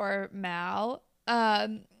Mallory, or Mal.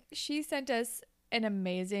 She sent us an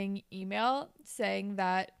amazing email saying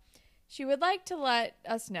that she would like to let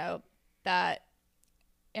us know that,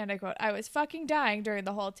 and I quote, "I was fucking dying during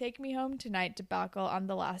the whole Take Me Home Tonight debacle on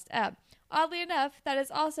the last ep. Oddly enough, that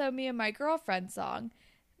is also me and my girlfriend's song.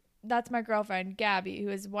 That's my girlfriend, Gabby, who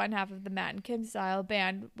is one half of the Matt and Kim style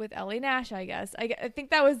band with Ellie Nash, I guess. I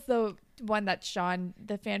think that was the one that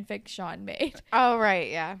the fanfic Sean made. Oh, right,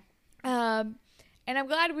 yeah. And I'm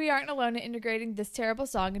glad we aren't alone in integrating this terrible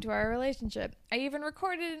song into our relationship. I even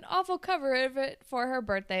recorded an awful cover of it for her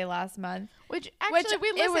birthday last month." Which actually,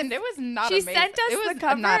 we listened. It was not she amazing. She sent us the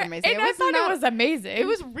cover, not amazing. and I thought it was amazing. It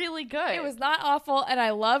was really good. It was not awful, and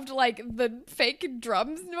I loved, like, the fake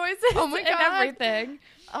drums noises and everything.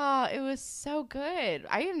 Oh, it was so good.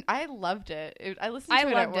 I loved it. I listened to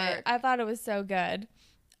it at work. I thought it was so good.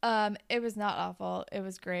 It was not awful. It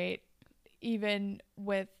was great, even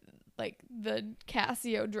with, like, the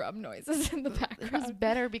Casio drum noises in the background. It was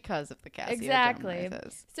better because of the Casio drum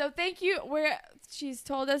noises. So thank you. She's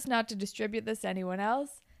told us not to distribute this to anyone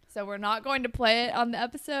else, so we're not going to play it on the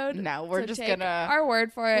episode. No, we're just take gonna our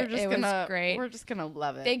word for it. It was great. We're just gonna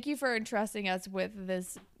love it. Thank you for entrusting us with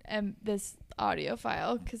this audio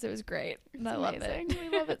file, because it was great. It's I love it. We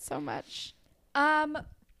love it so much.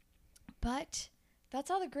 But that's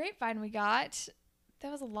all the grapevine we got.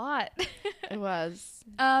 That was a lot. It was.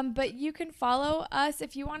 But you can follow us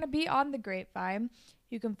if you want to be on the grapevine.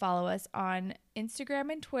 You can follow us on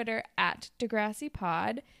Instagram and Twitter at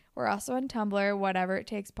DegrassiPod. We're also on Tumblr,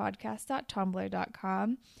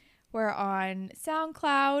 whateverittakes.tumblr.com. We're on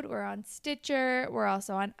SoundCloud. We're on Stitcher. We're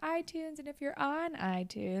also on iTunes. And if you're on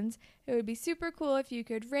iTunes, it would be super cool if you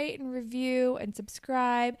could rate and review and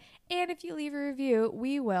subscribe. And if you leave a review,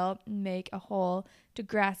 we will make a whole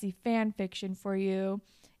Degrassi fan fiction for you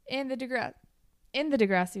in the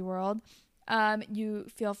Degrassi world. You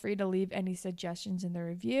feel free to leave any suggestions in the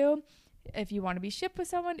review. If you want to be shipped with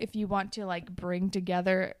someone, if you want to, like, bring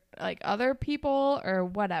together, like, other people or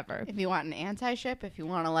whatever. If you want an anti-ship, if you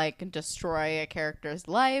want to, like, destroy a character's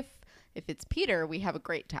life, if it's Peter, we have a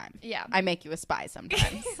great time. Yeah. I make you a spy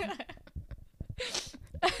sometimes. It's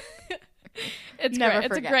great.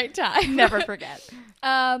 It's a great time. Never forget.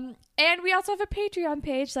 And we also have a Patreon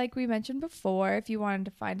page, like we mentioned before, if you wanted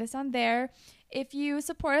to find us on there. If you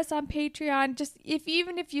support us on Patreon,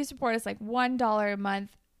 even if you support us like $1 a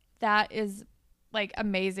month, that is, like,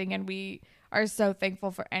 amazing, and we are so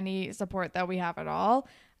thankful for any support that we have at all.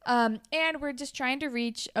 And we're just trying to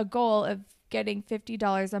reach a goal of getting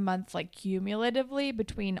 $50 a month, like, cumulatively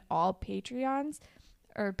between all patrons.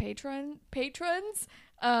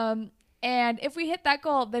 And if we hit that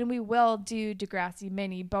goal, then we will do Degrassi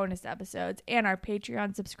mini bonus episodes, and our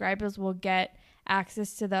Patreon subscribers will get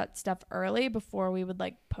access to that stuff early before we would,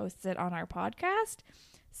 like, post it on our podcast.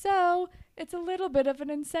 So it's a little bit of an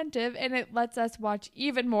incentive, and it lets us watch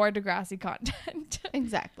even more Degrassi content.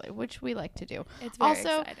 Exactly, which we like to do. It's very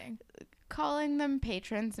exciting. Calling them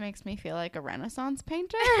patrons makes me feel like a Renaissance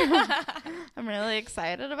painter. I'm really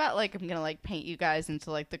excited about, like, I'm gonna, like, paint you guys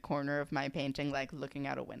into, like, the corner of my painting, like, looking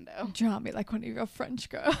out a window. Draw me like one of your French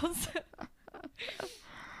girls.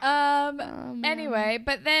 Anyway,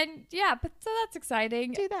 but then, yeah, so that's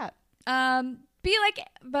exciting. Do that. Be like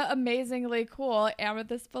the amazingly cool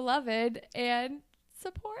Amethyst Beloved and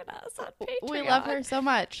support us on Patreon. We love her so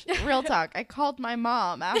much. Real talk. I called my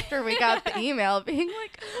mom after we got the email being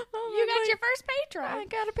like, "Oh, you got your first patron." I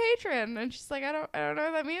got a patron. And she's like, I don't know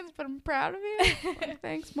what that means, but I'm proud of you. Like,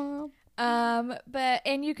 thanks, Mom.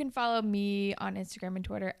 And you can follow me on Instagram and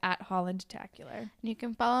Twitter at HollandTacular. You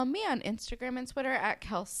can follow me on Instagram and Twitter at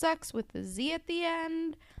KelSucks with the Z at the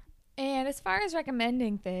end. And as far as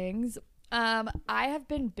recommending things, I have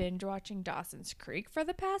been binge watching Dawson's Creek for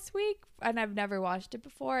the past week, and I've never watched it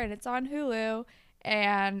before, and it's on Hulu,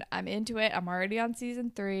 and I'm into it. I'm already on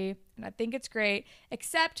season 3, and I think it's great,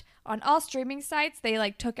 except on all streaming sites, they,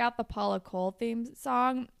 like, took out the Paula Cole theme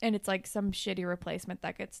song, and it's, like, some shitty replacement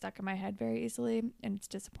that gets stuck in my head very easily, and it's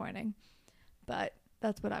disappointing, but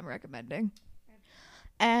that's what I'm recommending.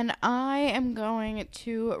 And I am going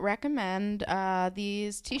to recommend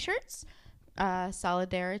these t-shirts.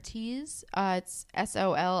 Solidarities. It's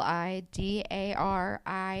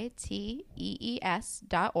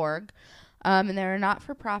SOLIDARITEES.org. And they're a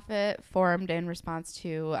not-for-profit formed in response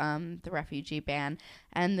to the refugee ban.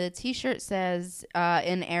 And the t-shirt says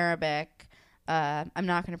in Arabic, I'm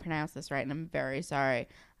not going to pronounce this right, and I'm very sorry.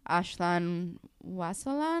 Ashlan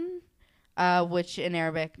Wasalan, which in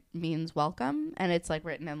Arabic means welcome, and it's like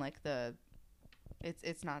written in like the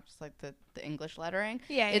it's not just like the English lettering.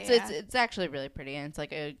 It's actually really pretty, and it's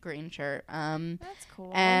like a green shirt. That's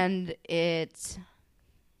cool. And it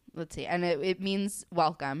means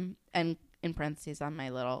welcome, and in parentheses on my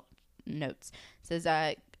little notes it says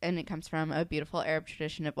and it comes from a beautiful Arab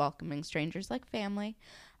tradition of welcoming strangers like family.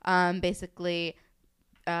 Basically,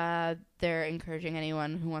 they're encouraging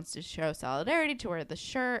anyone who wants to show solidarity to wear the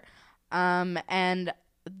shirt, and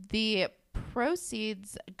the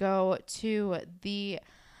proceeds go to the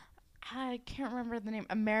I can't remember the name,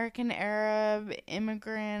 American Arab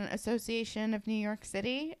Immigrant Association of New York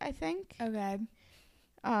City, I think. Okay.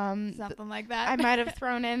 Something like that. I might have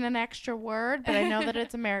thrown in an extra word, but I know that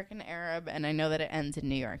it's American Arab, and I know that it ends in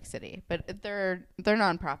New York City. But they're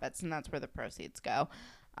nonprofits, and that's where the proceeds go.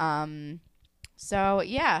 So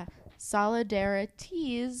yeah,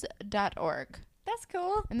 solidarities.org. That's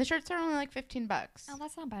cool. And the shirts are only like $15. Oh,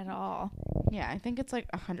 that's not bad at all. Yeah, I think it's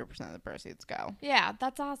like 100% of the proceeds go. Yeah,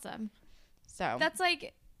 that's awesome. So that's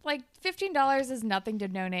like $15 is nothing to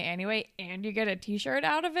donate anyway, and you get a T-shirt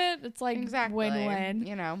out of it. It's like exactly win-win.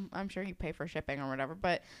 You know, I'm sure you pay for shipping or whatever,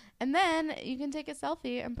 and then you can take a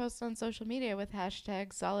selfie and post on social media with hashtag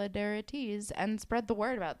solidarities and spread the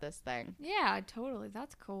word about this thing. Yeah, totally.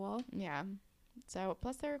 That's cool. Yeah. So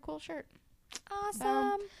plus they're a cool shirt. Awesome.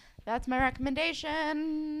 So, that's my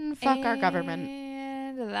recommendation. Fuck our government.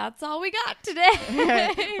 And that's all we got today.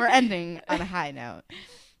 We're ending on a high note.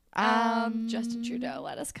 Justin Trudeau,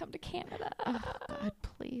 let us come to Canada. Oh God,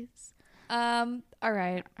 please. All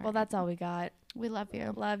right. Well, that's all we got. We love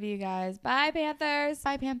you. Love you guys. Bye, Panthers.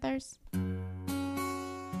 Bye, Panthers.